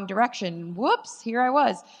in the wrong direction. Whoops, here I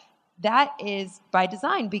was. That is by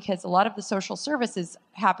design because a lot of the social services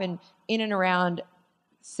happen in and around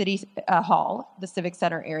City Hall, the Civic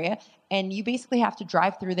Center area, and you basically have to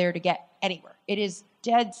drive through there to get anywhere. It is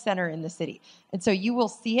dead center in the city. And so you will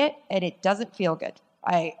see it, and it doesn't feel good.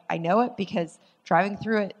 I know it because driving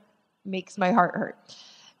through it makes my heart hurt.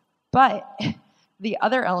 But the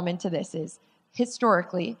other element to this is,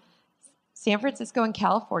 historically, San Francisco and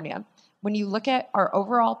California, when you look at our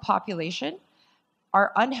overall population,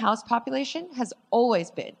 our unhoused population has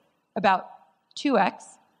always been about 2x,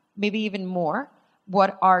 maybe even more,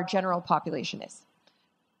 what our general population is.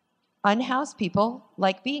 Unhoused people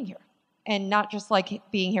like being here, and not just like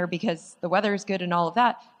being here because the weather is good and all of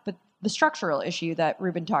that, but the structural issue that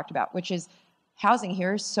Ruben talked about, which is housing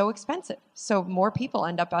here is so expensive. So more people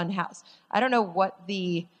end up unhoused. I don't know what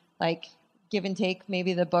the give and take,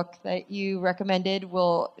 maybe the book that you recommended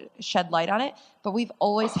will shed light on it, but we've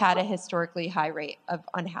always had a historically high rate of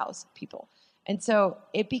unhoused people. And so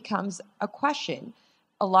it becomes a question.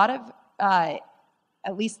 A lot of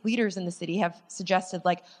at least leaders in the city have suggested,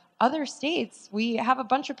 other states, we have a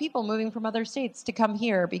bunch of people moving from other states to come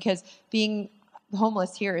here because being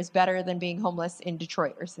homeless here is better than being homeless in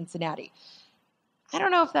Detroit or Cincinnati. I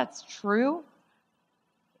don't know if that's true.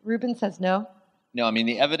 Ruben says no. No, I mean,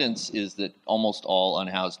 the evidence is that almost all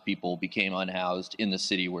unhoused people became unhoused in the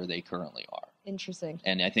city where they currently are. Interesting.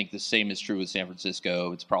 And I think the same is true with San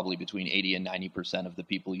Francisco. It's probably between 80 and 90% of the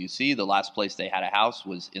people you see. The last place they had a house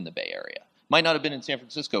was in the Bay Area. Might not have been in San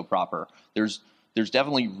Francisco proper. There's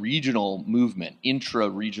definitely regional movement,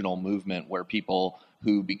 intra-regional movement, where people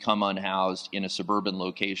who become unhoused in a suburban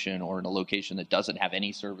location or in a location that doesn't have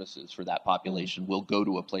any services for that population will go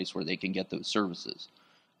to a place where they can get those services.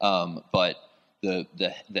 But the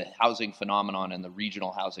housing phenomenon and the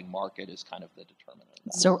regional housing market is kind of the determinant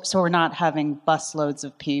of that. So we're not having busloads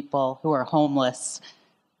of people who are homeless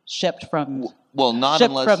shipped from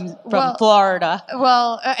Florida.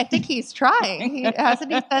 Well, I think he's trying.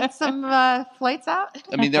 Hasn't he sent some flights out?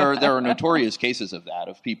 I mean, there are notorious cases of that,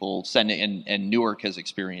 of people sending, and Newark has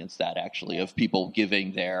experienced that actually, of people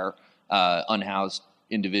giving their unhoused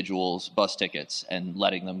individuals bus tickets and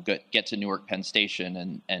letting them get to Newark Penn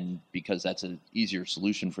Station, and because that's an easier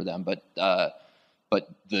solution for them. But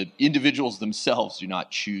the individuals themselves do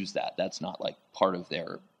not choose that. That's not part of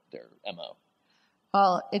their MO.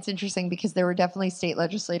 Well, it's interesting because there were definitely state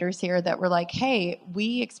legislators here that were like, hey,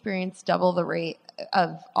 we experienced double the rate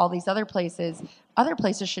of all these other places. Other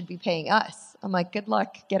places should be paying us. I'm like, good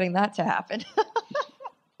luck getting that to happen.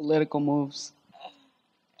 Political moves.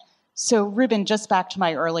 So, Ruben, just back to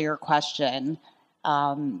my earlier question,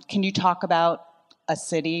 can you talk about a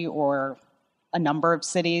city or a number of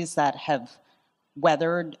cities that have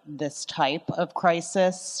weathered this type of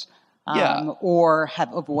crisis or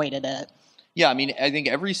have avoided it? Yeah, I mean, I think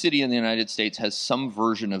every city in the United States has some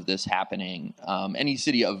version of this happening, any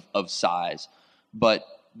city of size. But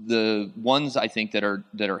the ones I think that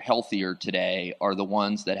are healthier today are the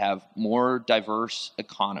ones that have more diverse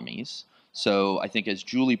economies. So I think, as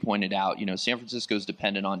Julie pointed out, San Francisco's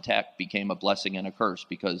dependent on tech became a blessing and a curse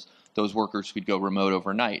because those workers could go remote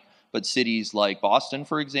overnight. but cities like Boston,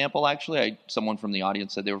 for example, actually, someone from the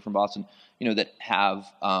audience said they were from Boston, that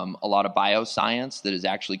have a lot of bioscience that is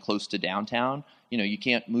actually close to downtown. You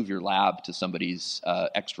can't move your lab to somebody's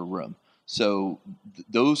extra room. So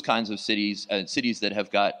those kinds of cities, cities that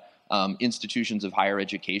have got institutions of higher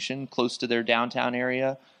education close to their downtown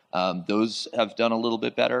area, those have done a little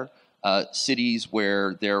bit better. Cities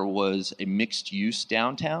where there was a mixed-use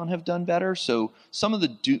downtown have done better. So some of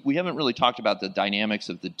we haven't really talked about the dynamics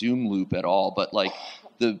of the doom loop at all, but like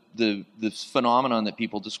the phenomenon that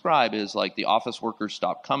people describe is like the office workers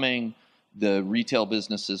stopped coming, the retail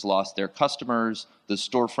businesses lost their customers, the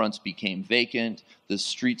storefronts became vacant, the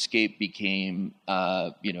streetscape became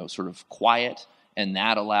sort of quiet, and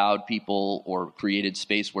that allowed people or created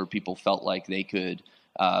space where people felt like they could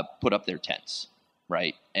put up their tents.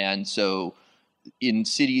 Right. And so in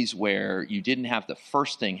cities where you didn't have the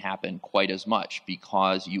first thing happen quite as much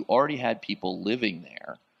because you already had people living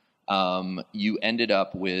there, you ended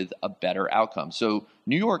up with a better outcome. So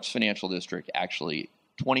New York's financial district actually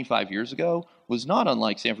 25 years ago was not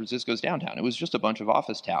unlike San Francisco's downtown. It was just a bunch of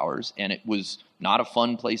office towers, and it was not a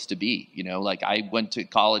fun place to be. Like I went to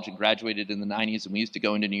college and graduated in the 90s, and we used to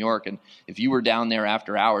go into New York, and if you were down there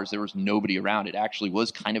after hours, there was nobody around. It actually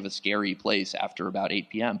was kind of a scary place after about 8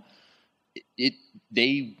 p.m.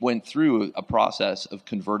 They went through a process of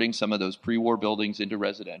converting some of those pre-war buildings into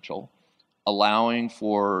residential, allowing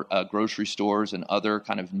for grocery stores and other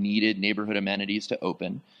kind of needed neighborhood amenities to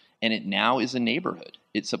open. And it now is a neighborhood.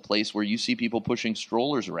 It's a place where you see people pushing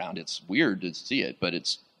strollers around. It's weird to see it, but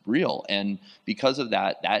it's real. And because of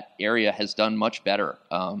that, that area has done much better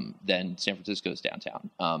than San Francisco's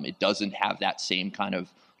downtown. It doesn't have that same kind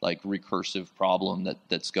of like recursive problem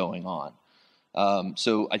that's going on.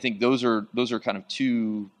 So I think those are kind of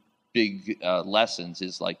two big lessons,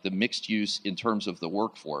 is like the mixed use in terms of the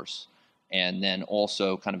workforce, and then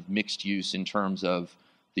also kind of mixed use in terms of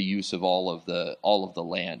the use of all of the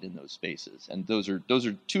land in those spaces. And those are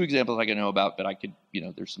two examples I can know about, but I could,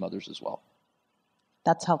 there's some others as well.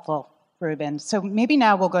 That's helpful, Ruben. So maybe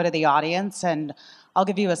now we'll go to the audience, and I'll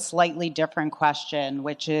give you a slightly different question,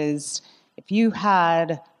 which is, if you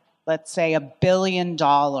had, let's say, $1 billion,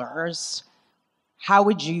 how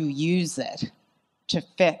would you use it to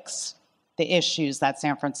fix the issues that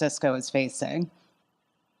San Francisco is facing?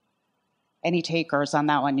 Any takers on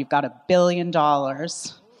that one? You've got $1 billion.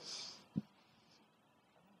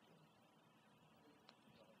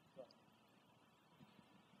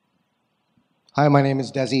 Hi, my name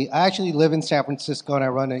is Desi. I actually live in San Francisco, and I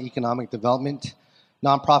run an economic development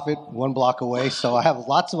nonprofit 1 block away. So I have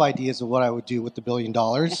lots of ideas of what I would do with the $1 billion.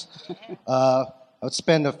 I would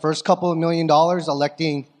spend the first couple of $1 million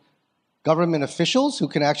electing government officials who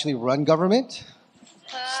can actually run government.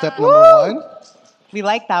 Step number 1. We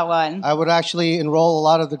like that one. I would actually enroll a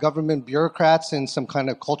lot of the government bureaucrats in some kind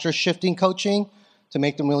of culture shifting coaching to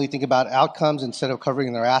make them really think about outcomes instead of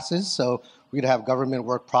covering their asses. So we'd have government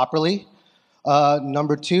work properly.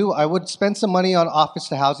 Number 2, I would spend some money on office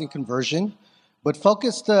to housing conversion, but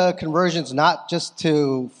focus the conversions not just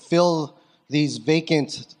to fill these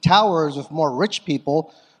vacant towers with more rich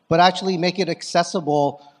people, but actually make it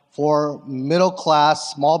accessible for middle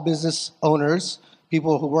class, small business owners,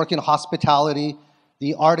 people who work in hospitality,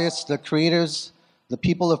 the artists, the creators, the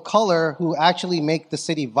people of color who actually make the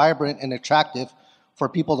city vibrant and attractive for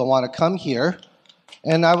people to want to come here.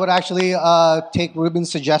 And I would actually take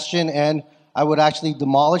Ruben's suggestion, and I would actually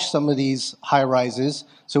demolish some of these high-rises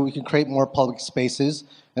so we can create more public spaces,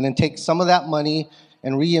 and then take some of that money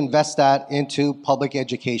and reinvest that into public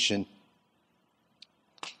education.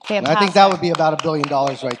 Fantastic. And I think that would be about $1 billion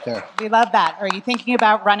right there. We love that. Are you thinking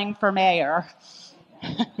about running for mayor?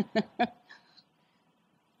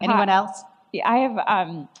 Anyone else?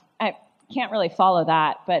 Yeah, I can't really follow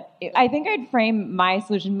that, but I think I'd frame my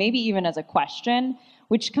solution maybe even as a question,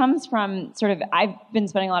 which comes from sort of, I've been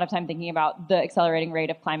spending a lot of time thinking about the accelerating rate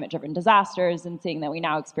of climate-driven disasters and seeing that we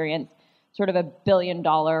now experience sort of $1 billion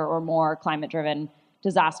or more climate-driven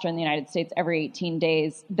disaster in the United States every 18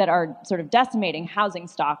 days that are sort of decimating housing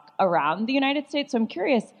stock around the United States. So I'm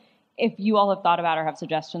curious if you all have thought about or have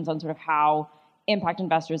suggestions on sort of how impact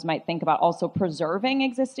investors might think about also preserving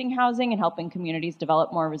existing housing and helping communities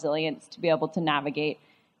develop more resilience to be able to navigate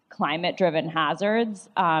climate-driven hazards.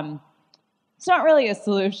 It's not really a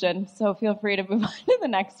solution, so feel free to move on to the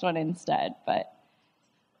next one instead. But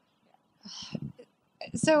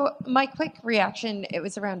so my quick reaction, it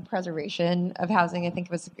was around preservation of housing. I think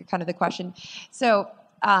it was kind of the question. So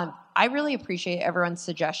I really appreciate everyone's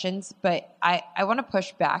suggestions, but I want to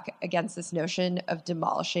push back against this notion of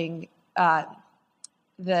demolishing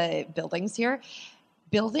the buildings here.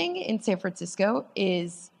 Building in San Francisco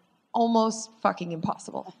is almost fucking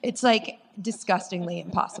impossible. It's like disgustingly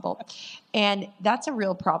impossible. And that's a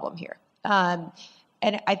real problem here.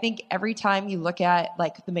 And I think every time you look at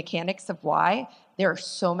like the mechanics of why, there are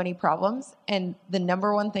so many problems. And the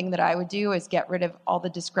number one thing that I would do is get rid of all the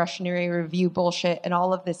discretionary review bullshit and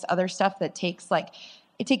all of this other stuff that takes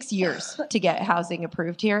it takes years to get housing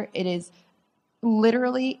approved here. It is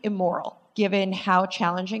literally immoral given how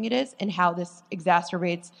challenging it is and how this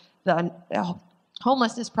exacerbates the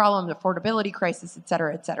homelessness problem, the affordability crisis, et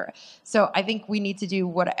cetera, et cetera. So I think we need to do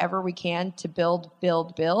whatever we can to build.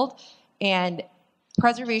 And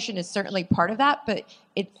preservation is certainly part of that, but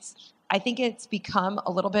I think it's become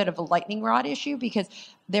a little bit of a lightning rod issue because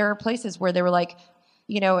there are places where they were like,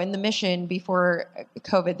 in the mission before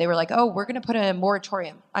COVID, they were like, oh, we're going to put a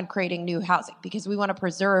moratorium on creating new housing because we want to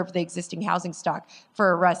preserve the existing housing stock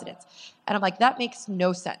for residents. And I'm like, that makes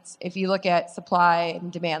no sense if you look at supply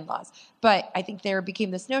and demand laws. But I think there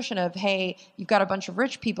became this notion of, hey, you've got a bunch of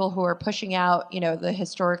rich people who are pushing out, the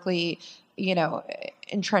historically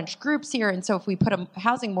entrenched groups here. And so if we put a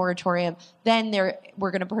housing moratorium, then we're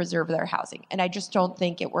going to preserve their housing. And I just don't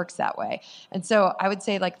think it works that way. And so I would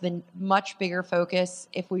say like the much bigger focus,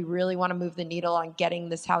 if we really want to move the needle on getting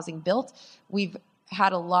this housing built, we've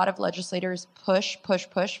had a lot of legislators push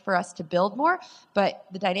for us to build more. But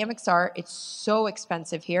the dynamics are it's so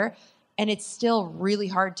expensive here. And it's still really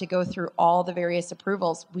hard to go through all the various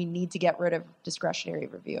approvals. We need to get rid of discretionary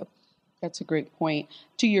review. That's a great point.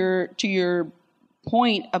 To your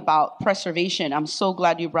point about preservation, I'm so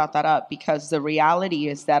glad you brought that up because the reality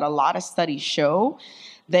is that a lot of studies show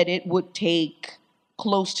that it would take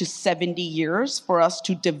close to 70 years for us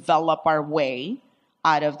to develop our way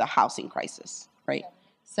out of the housing crisis, right?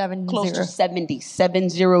 Close to 70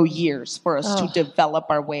 years for us to develop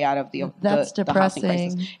our way out of the housing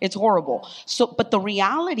crisis. It's horrible. So, but the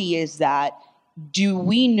reality is that did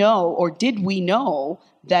we know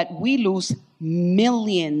that we lose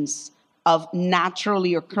millions of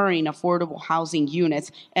naturally occurring affordable housing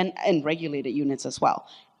units and regulated units as well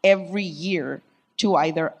every year to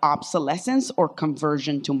either obsolescence or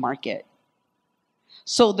conversion to market?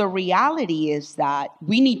 So the reality is that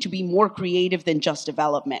we need to be more creative than just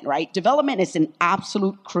development, right? Development is an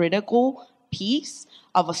absolute critical piece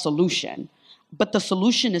of a solution, but the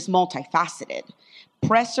solution is multifaceted.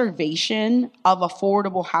 Preservation of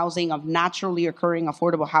affordable housing, of naturally occurring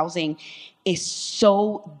affordable housing, is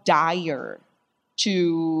so dire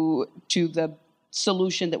to the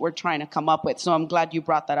solution that we're trying to come up with. So I'm glad you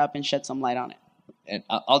brought that up and shed some light on it. And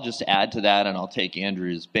I'll just add to that, and I'll take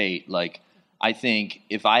Andrew's bait. I think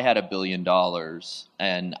if I had $1 billion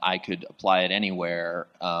and I could apply it anywhere,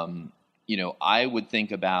 I would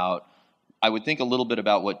think a little bit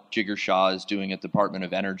about what Jigar Shah is doing at the Department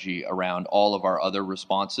of Energy around all of our other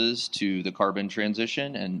responses to the carbon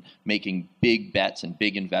transition and making big bets and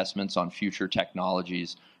big investments on future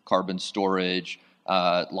technologies, carbon storage,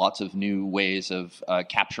 lots of new ways of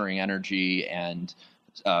capturing energy and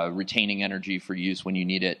retaining energy for use when you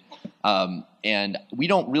need it. And we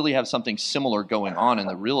don't really have something similar going on in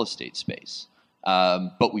the real estate space,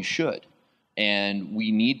 but we should. And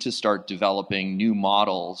we need to start developing new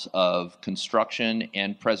models of construction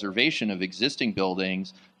and preservation of existing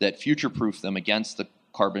buildings that future-proof them against the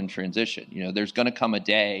carbon transition. There's going to come a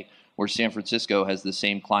day where San Francisco has the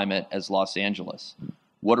same climate as Los Angeles.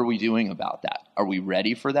 What are we doing about that? Are we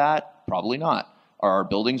ready for that? Probably not. Are our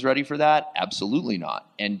buildings ready for that? Absolutely not.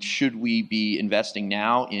 And should we be investing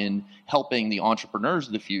now in helping the entrepreneurs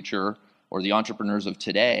of the future or the entrepreneurs of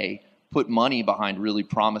today put money behind really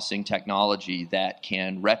promising technology that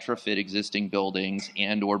can retrofit existing buildings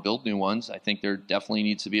and or build new ones? I think there definitely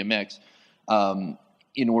needs to be a mix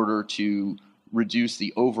in order to reduce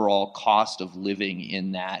the overall cost of living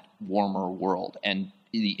in that warmer world. And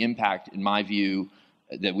the impact, in my view,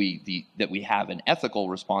 that we have an ethical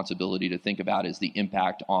responsibility to think about is the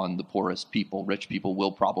impact on the poorest people. Rich people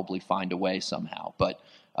will probably find a way somehow, but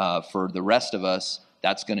for the rest of us,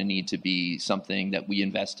 that's going to need to be something that we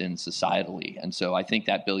invest in societally. And so I think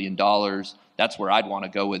that $1 billion, that's where I'd want to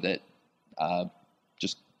go with it,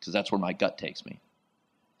 just because that's where my gut takes me.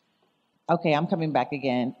 Okay, I'm coming back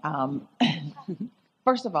again.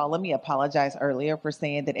 First of all, let me apologize earlier for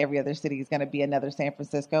saying that every other city is going to be another San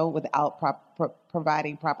Francisco without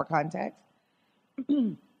providing proper context.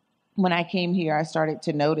 When I came here, I started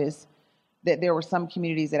to notice that there were some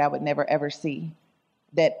communities that I would never, ever see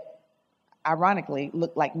that ironically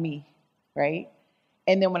looked like me, right?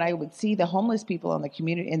 And then when I would see the homeless people in the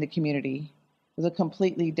community, it was a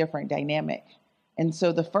completely different dynamic. And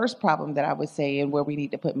so the first problem that I would say and where we need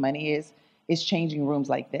to put money is changing rooms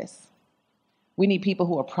like this. We need people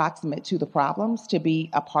who are proximate to the problems to be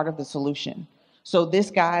a part of the solution. So this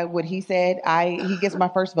guy, what he said, he gets my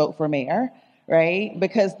first vote for mayor, right?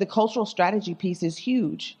 Because the cultural strategy piece is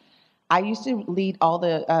huge. I used to lead all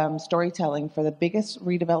the storytelling for the biggest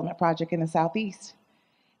redevelopment project in the Southeast.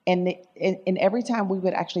 And every time we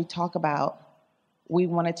would actually talk about, we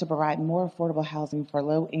wanted to provide more affordable housing for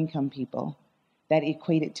low-income people, that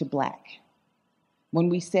equated to Black. When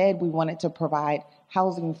we said we wanted to provide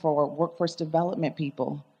housing for workforce development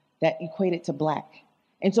people, that equated to Black.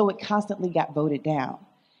 And so it constantly got voted down.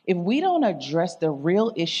 If we don't address the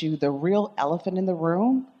real issue, the real elephant in the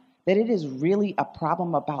room, that it is really a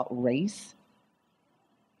problem about race,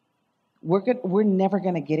 we're never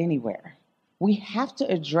going to get anywhere. We have to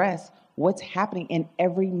address what's happening in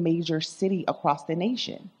every major city across the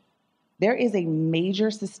nation. There is a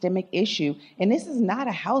major systemic issue, and this is not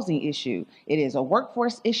a housing issue. It is a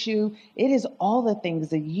workforce issue. It is all the things,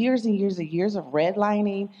 the years and years and years of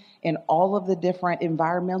redlining and all of the different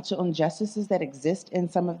environmental injustices that exist in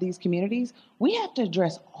some of these communities. We have to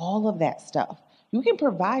address all of that stuff. We can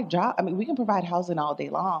provide we can provide housing all day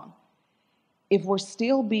long. If we're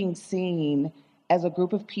still being seen as a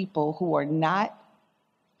group of people who are not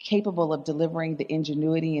capable of delivering the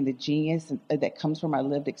ingenuity and the genius that comes from our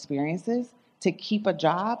lived experiences to keep a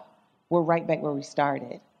job, we're right back where we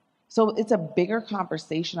started. So it's a bigger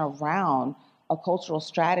conversation around a cultural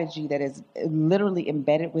strategy that is literally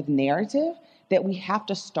embedded with narrative, that we have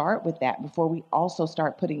to start with that before we also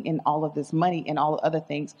start putting in all of this money and all other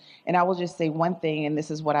things. And I will just say one thing, and this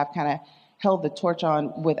is what I've kind of held the torch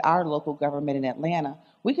on with our local government in Atlanta.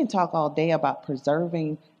 We can talk all day about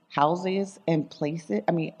preserving houses and places,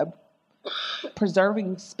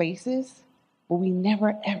 preserving spaces, but we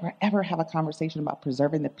never, ever, ever have a conversation about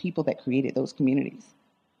preserving the people that created those communities.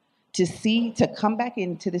 To come back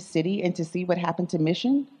into the city and to see what happened to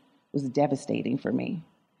Mission was devastating for me,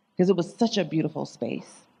 because it was such a beautiful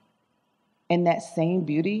space. And that same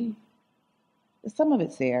beauty, some of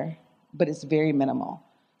it's there, but it's very minimal.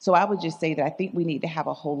 So I would just say that I think we need to have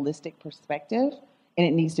a holistic perspective, and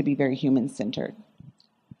it needs to be very human-centered.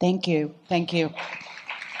 Thank you. Thank you.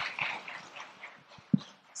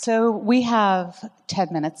 So we have 10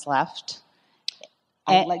 minutes left.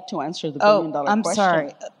 I'd like to answer the billion-dollar question. I'm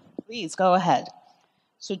sorry. Please, go ahead.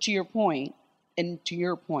 So to your point, and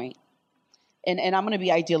I'm going to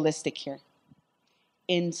be idealistic here.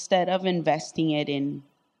 Instead of investing it in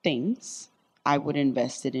things, I would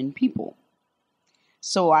invest it in people.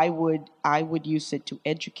 So I would use it to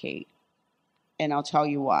educate, and I'll tell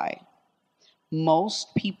you why.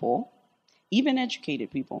 Most people, even educated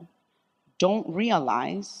people, don't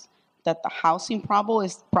realize that the housing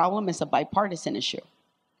problem is a bipartisan issue,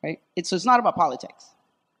 right? So it's not about politics.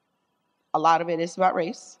 A lot of it is about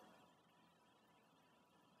race.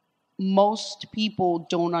 Most people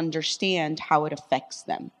don't understand how it affects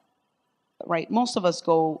them, right? Most of us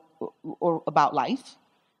go about life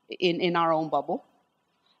in our own bubble.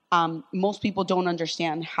 Most people don't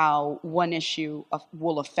understand how one issue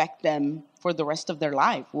will affect them for the rest of their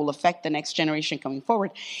life, will affect the next generation coming forward.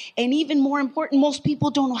 And even more important, most people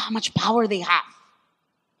don't know how much power they have.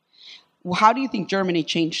 Well, how do you think Germany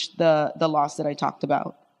changed the laws that I talked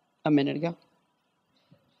about a minute ago?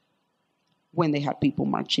 When they had people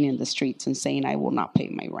marching in the streets and saying, I will not pay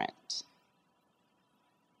my rent.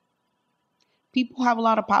 People have a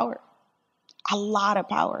lot of power. A lot of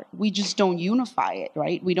power. We just don't unify it,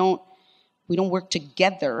 right? We don't work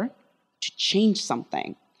together to change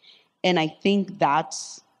something. And I think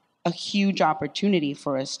that's a huge opportunity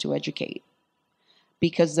for us to educate.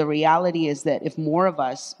 Because the reality is that if more of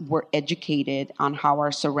us were educated on how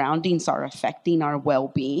our surroundings are affecting our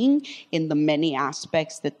well-being in the many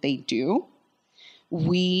aspects that they do,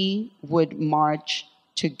 we would march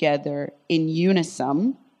together in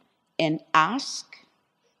unison and ask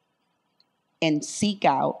and seek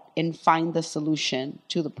out and find the solution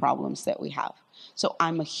to the problems that we have. So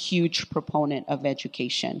I'm a huge proponent of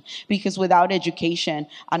education, because without education,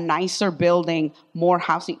 a nicer building, more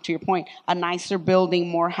housing, to your point, a nicer building,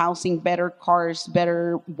 more housing, better cars,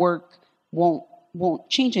 better work won't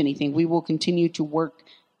change anything. We will continue to work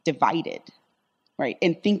divided, right?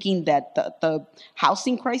 And thinking that the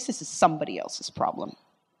housing crisis is somebody else's problem,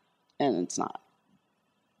 and it's not.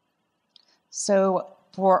 So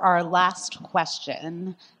for our last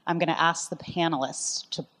question, I'm going to ask the panelists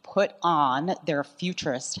to put on their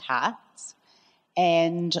futurist hats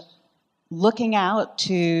and, looking out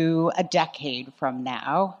to a decade from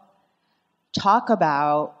now, talk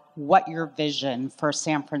about what your vision for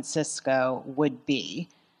San Francisco would be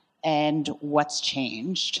and what's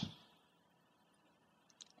changed.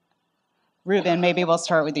 Ruben, maybe we'll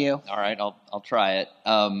start with you. All right, I'll try it.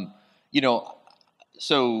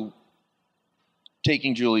 So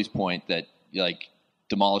taking Julie's point that like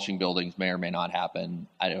demolishing buildings may or may not happen.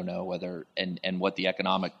 I don't know whether and what the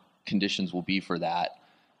economic conditions will be for that.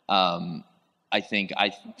 I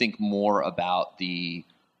think more about the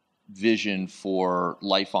vision for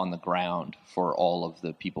life on the ground for all of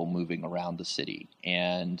the people moving around the city,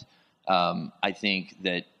 and I think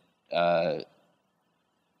that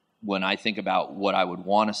when I think about what I would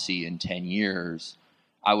want to see in 10 years,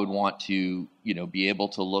 I would want to, be able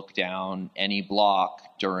to look down any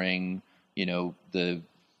block during, the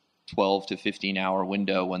 12 to 15 hour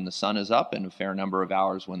window when the sun is up and a fair number of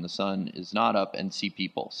hours when the sun is not up, and see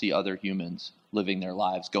people, see other humans living their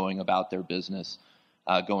lives, going about their business,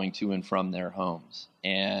 going to and from their homes.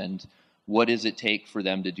 And what does it take for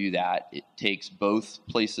them to do that? It takes both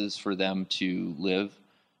places for them to live,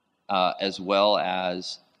 as well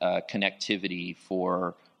as connectivity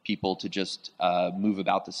for people to just move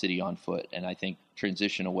about the city on foot. And I think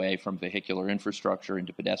transition away from vehicular infrastructure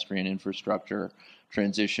into pedestrian infrastructure,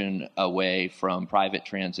 transition away from private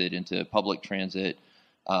transit into public transit,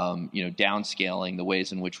 downscaling the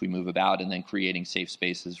ways in which we move about, and then creating safe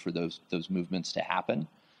spaces for those movements to happen,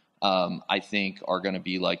 I think are going to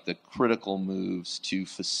be like the critical moves to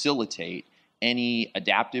facilitate any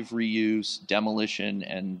adaptive reuse, demolition,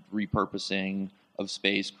 and repurposing of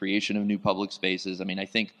space, creation of new public spaces. I mean, I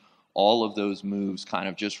think all of those moves kind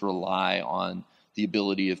of just rely on the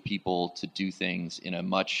ability of people to do things in a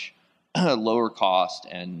much lower cost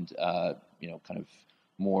and, kind of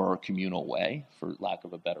more communal way, for lack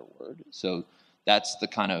of a better word. So that's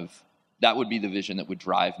that would be the vision that would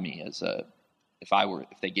drive me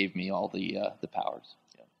if they gave me all the powers.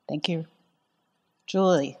 Yeah. Thank you.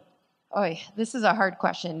 Julie. Oh, this is a hard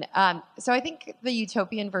question. So I think the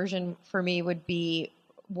utopian version for me would be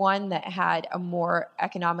one that had a more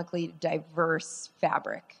economically diverse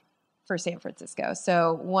fabric for San Francisco.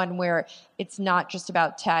 So one where it's not just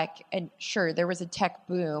about tech. And sure, there was a tech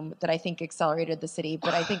boom that I think accelerated the city,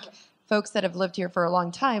 but I think folks that have lived here for a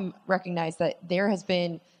long time recognize that there has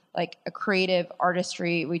been like a creative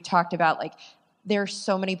artistry. We talked about like there are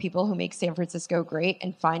so many people who make San Francisco great,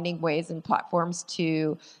 and finding ways and platforms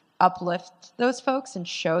to uplift those folks and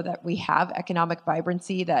show that we have economic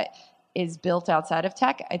vibrancy that is built outside of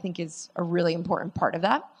tech, I think is a really important part of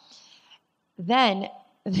that. Then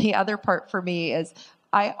the other part for me is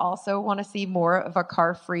I also want to see more of a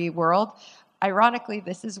car-free world. Ironically,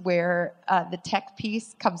 this is where the tech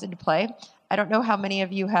piece comes into play. I don't know how many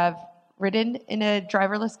of you have ridden in a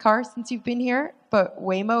driverless car since you've been here, but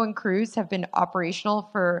Waymo and Cruise have been operational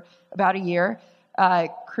for about a year.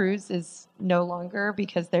 Cruise is no longer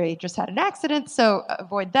because they just had an accident, so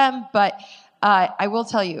avoid them. But I will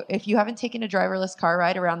tell you, if you haven't taken a driverless car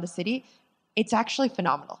ride around the city, it's actually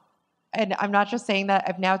phenomenal. And I'm not just saying that.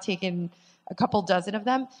 I've now taken a couple dozen of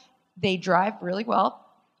them. They drive really well.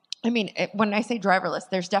 I mean, when I say driverless,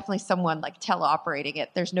 there's definitely someone like teleoperating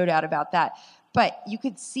it. There's no doubt about that. But you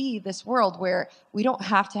could see this world where we don't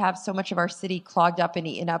have to have so much of our city clogged up and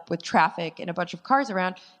eaten up with traffic and a bunch of cars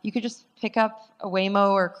around. You could just pick up a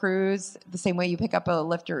Waymo or Cruise the same way you pick up a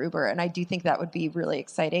Lyft or Uber. And I do think that would be really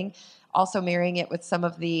exciting. Also marrying it with some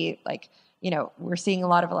of the, we're seeing a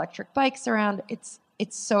lot of electric bikes around. It's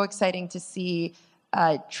so exciting to see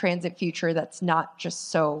a transit future that's not just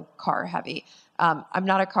so car heavy. I'm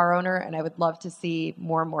not a car owner, and I would love to see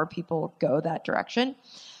more and more people go that direction.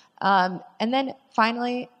 And then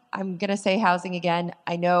finally, I'm going to say housing again.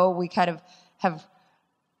 I know we kind of have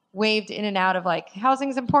waved in and out of like, housing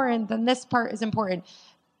is important, then this part is important.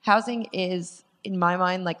 Housing is, in my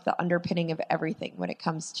mind, like the underpinning of everything when it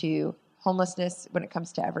comes to homelessness, when it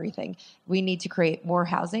comes to everything. We need to create more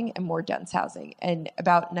housing and more dense housing. And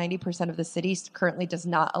about 90% of the city currently does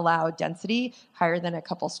not allow density higher than a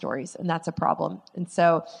couple stories, and that's a problem. And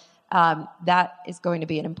so that is going to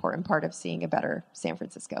be an important part of seeing a better San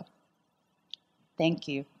Francisco. Thank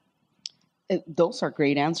you. Those are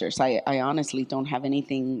great answers. I honestly don't have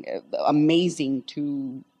anything amazing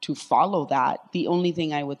to follow that. The only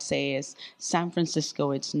thing I would say is San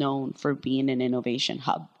Francisco, it's known for being an innovation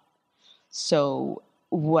hub. So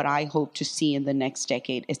what I hope to see in the next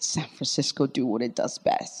decade is San Francisco do what it does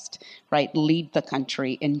best, right? Lead the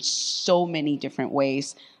country in so many different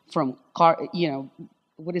ways, from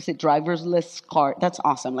driverless car, that's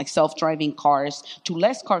awesome, like self-driving cars, to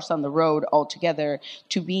less cars on the road altogether,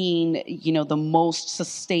 to being, the most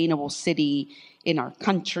sustainable city in our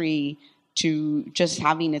country, to just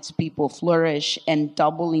having its people flourish, and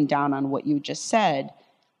doubling down on what you just said.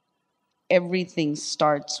 Everything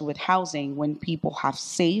starts with housing. When people have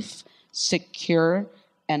safe, secure,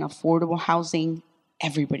 and affordable housing,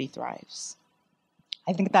 everybody thrives.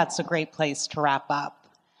 I think that's a great place to wrap up.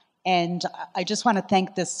 And I just want to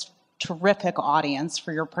thank this terrific audience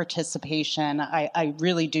for your participation. I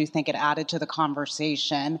really do think it added to the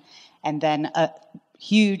conversation. And then a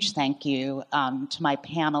huge thank you to my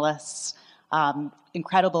panelists.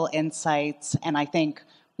 Incredible insights, and I think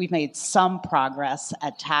we've made some progress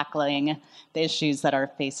at tackling the issues that are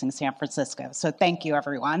facing San Francisco. So thank you,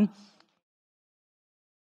 everyone.